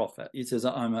I'm a prophet. It says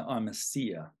I'm a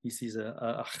seer. He sees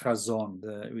a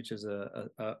chazon, which is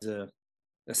a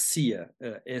seer,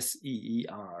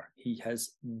 S-E-E-R. He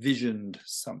has visioned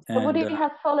something. But would he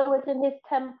have followers in his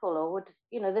temple, or would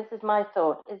this is my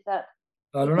thought, is that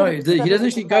I don't know. He doesn't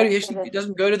actually go. He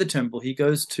doesn't go to the temple. He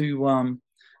goes to.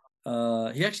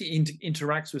 He actually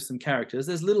interacts with some characters.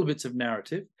 There's little bits of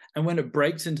narrative, and when it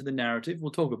breaks into the narrative,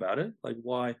 we'll talk about it. Like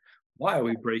why are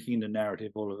we breaking into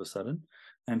narrative all of a sudden,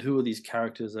 and who are these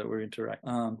characters that we're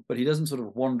interacting? But he doesn't sort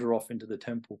of wander off into the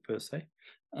temple per se.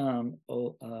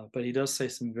 But he does say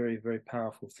some very, very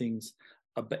powerful things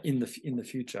in the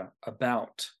future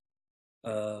about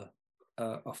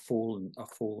a fallen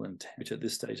tent, which at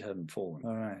this stage hadn't fallen.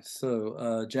 All right,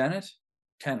 so Janet,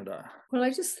 Canada. Well, I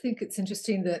just think it's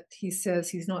interesting that he says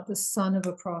he's not the son of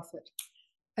a prophet,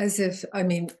 as if, I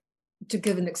mean, to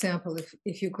give an example,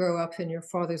 if you grow up and your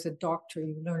father's a doctor,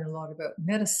 you learn a lot about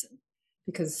medicine,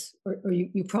 because, or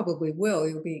you probably will,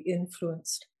 you'll be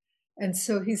influenced. And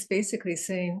so he's basically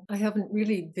saying, I haven't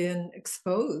really been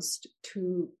exposed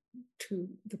to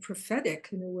the prophetic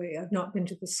in a way. I've not been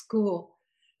to the school.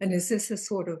 And is this a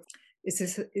sort of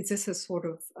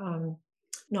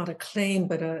not a claim,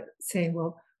 but a saying,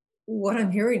 well, what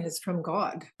I'm hearing is from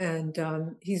God, and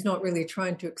he's not really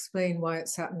trying to explain why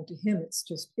it's happening to him.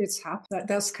 It's happened.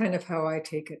 That's kind of how I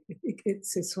take it.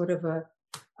 It's a sort of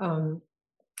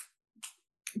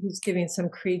he's giving some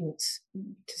credence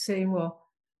to saying, well,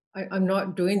 I'm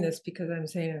not doing this because I'm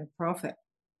saying I'm a prophet.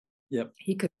 Yep.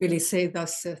 He could really say,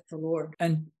 thus saith the Lord.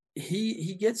 And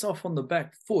he gets off on the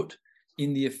back foot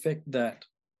in the effect that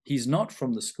he's not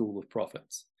from the school of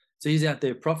prophets. So he's out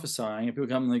there prophesying, and people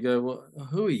come and they go, well,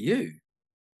 who are you?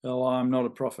 Oh, I'm not a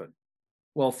prophet.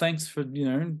 Well, thanks for,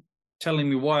 telling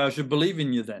me why I should believe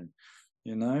in you then.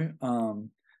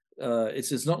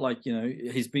 It's not like,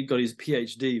 he's got his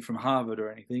PhD from Harvard or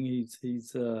anything.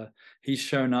 He's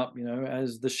shown up,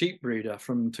 as the sheep breeder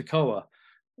from Tekoa,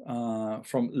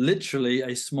 from literally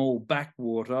a small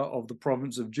backwater of the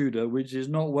province of Judah, which is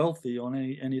not wealthy on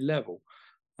any level.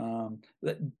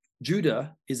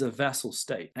 Judah is a vassal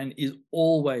state and is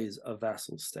always a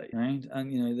vassal state, right?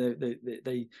 And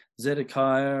they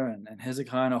Zedekiah and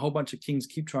Hezekiah and a whole bunch of kings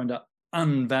keep trying to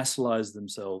unvassalize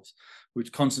themselves,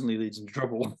 which constantly leads into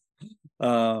trouble.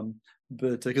 But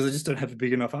because they just don't have a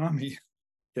big enough army.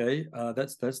 Okay,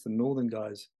 that's the northern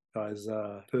guys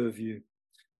purview.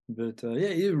 But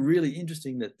it's really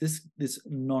interesting that this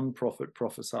non-prophet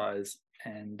prophesies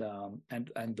and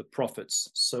the prophets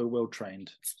so well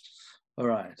trained. All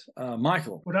right,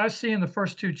 Michael. What I see in the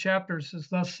first 2 chapters is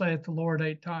 "Thus saith the Lord"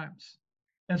 8 times.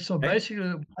 And so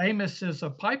basically, Amos is a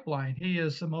pipeline. He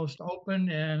is the most open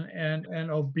and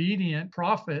obedient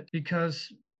prophet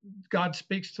because God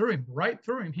speaks through him, right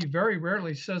through him. He very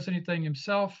rarely says anything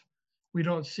himself. We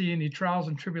don't see any trials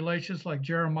and tribulations like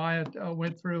Jeremiah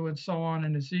went through and so on,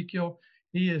 and Ezekiel.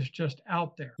 He is just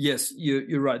out there. Yes,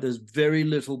 you're right. There's very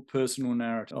little personal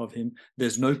narrative of him.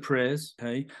 There's no prayers.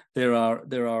 Okay, there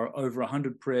are over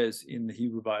 100 prayers in the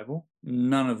Hebrew Bible.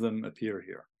 None of them appear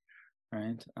here.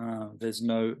 Right? There's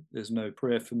no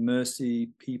prayer for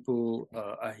mercy, people,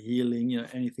 a healing,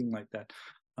 anything like that.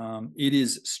 It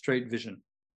is straight vision.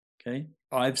 Okay,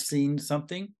 I've seen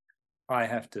something, I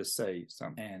have to say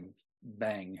something, and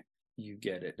bang, you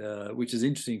get it. Which is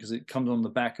interesting because it comes on the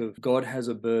back of God has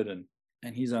a burden.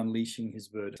 And he's unleashing his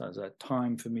burden. So it's a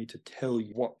time for me to tell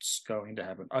you what's going to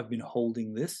happen. I've been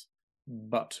holding this,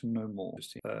 but no more.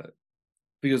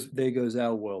 Because there goes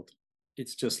our world.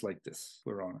 It's just like this.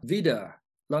 We're on Vida,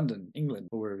 London, England,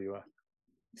 or wherever you are.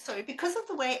 Sorry, because of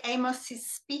the way Amos is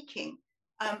speaking,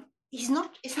 it's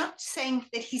not saying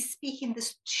that he's speaking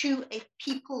this to a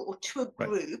people or to a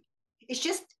group. Right. It's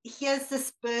just here's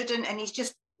this burden and he's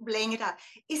just laying it out.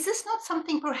 Is this not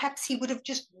something perhaps he would have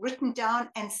just written down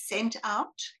and sent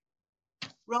out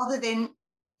rather than,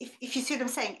 if you see what I'm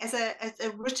saying, as a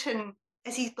written,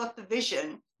 as he's got the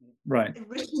vision, right,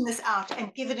 written this out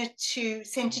and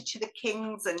sent it to the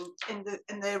kings and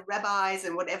the rabbis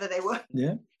and whatever they were.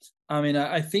 Yeah. I mean,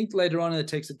 I think later on in the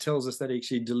text it tells us that he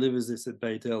actually delivers this at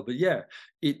Beit El. But yeah,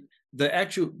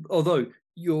 although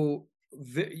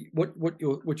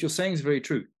what you're saying is very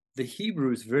true. The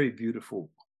Hebrew is very beautiful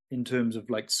in terms of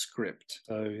like script.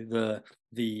 So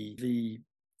the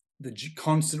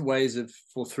constant ways of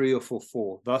for 3 or for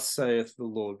 4. Thus saith the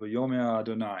Lord, V'yomer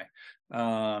Adonai.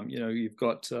 You've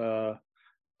got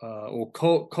or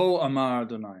Kol Amar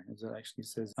Adonai, as it actually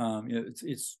says.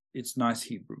 It's nice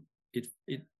Hebrew. It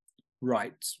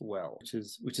writes well,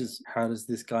 which is how does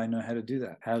this guy know how to do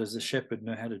that? How does a shepherd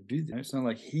know how to do that? It's not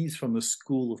like he's from the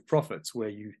school of prophets where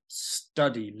you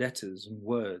study letters and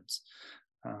words.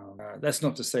 That's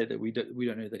not to say that we don't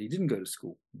know that he didn't go to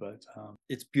school, but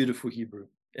it's beautiful Hebrew,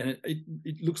 and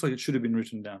it looks like it should have been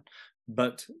written down,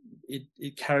 but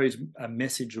it carries a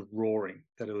message of roaring,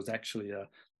 that it was actually a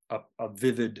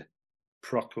vivid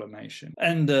proclamation.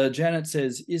 And Janet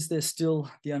says, is there still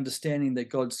the understanding that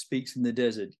God speaks in the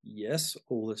desert? Yes,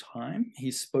 all the time.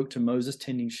 He spoke to Moses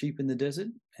tending sheep in the desert,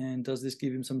 and does this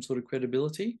give him some sort of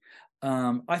credibility?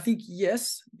 I think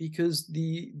yes, because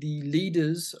the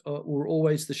leaders were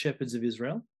always the shepherds of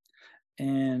Israel,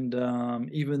 and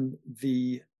even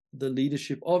the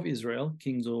leadership of Israel,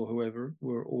 kings or whoever,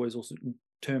 were always also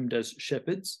termed as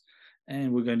shepherds,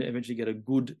 and we're going to eventually get a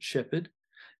good shepherd.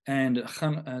 And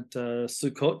at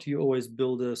Sukkot, you always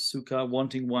build a sukkah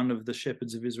wanting one of the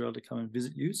shepherds of Israel to come and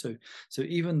visit you. So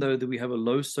even though that we have a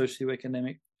low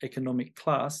socioeconomic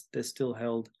class, they're still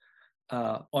held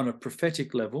on a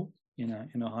prophetic level,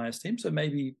 in a high esteem. So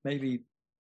maybe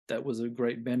that was a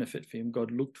great benefit for him.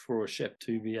 God looked for a shepherd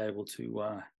to be able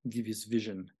to give his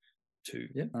vision to.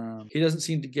 Yeah. He doesn't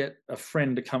seem to get a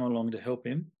friend to come along to help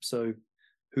him. So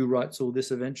who writes all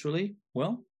this eventually?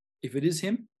 Well, if it is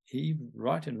him, he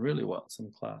writing really well,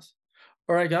 some class.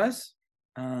 All right, guys.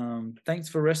 Thanks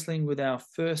for wrestling with our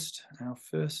first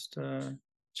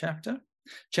chapter.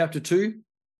 Chapter 2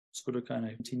 sort of kind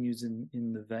of continues in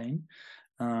the vein.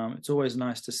 It's always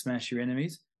nice to smash your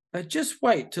enemies, but just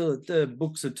wait till the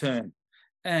books are turned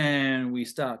and we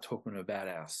start talking about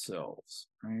ourselves,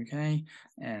 okay?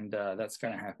 And that's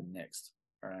going to happen next.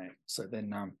 All right. So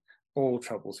then all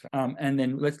troubles come. And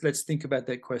then let's think about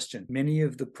that question. Many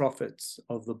of the prophets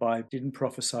of the Bible didn't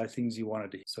prophesy things you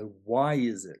wanted to hear. So why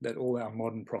is it that all our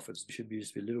modern prophets should be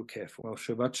just be a little careful? Well,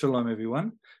 Shabbat Shalom,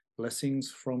 everyone.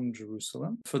 Blessings from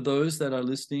Jerusalem. For those that are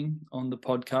listening on the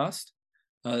podcast,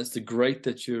 it's great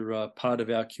that you're part of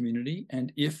our community.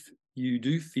 And if you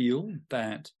do feel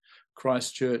that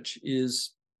Christ Church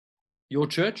is your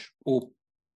church or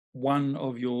one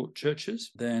of your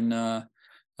churches, then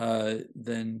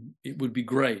it would be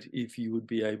great if you would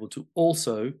be able to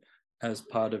also, as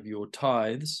part of your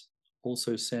tithes,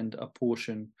 also send a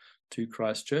portion to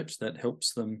Christ Church that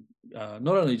helps them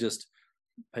not only just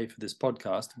pay for this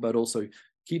podcast, but also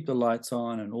keep the lights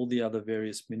on and all the other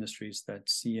various ministries that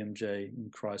CMJ in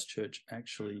Christ Church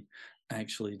actually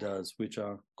does, which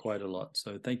are quite a lot.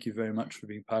 So thank you very much for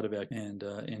being part of our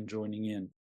and joining in.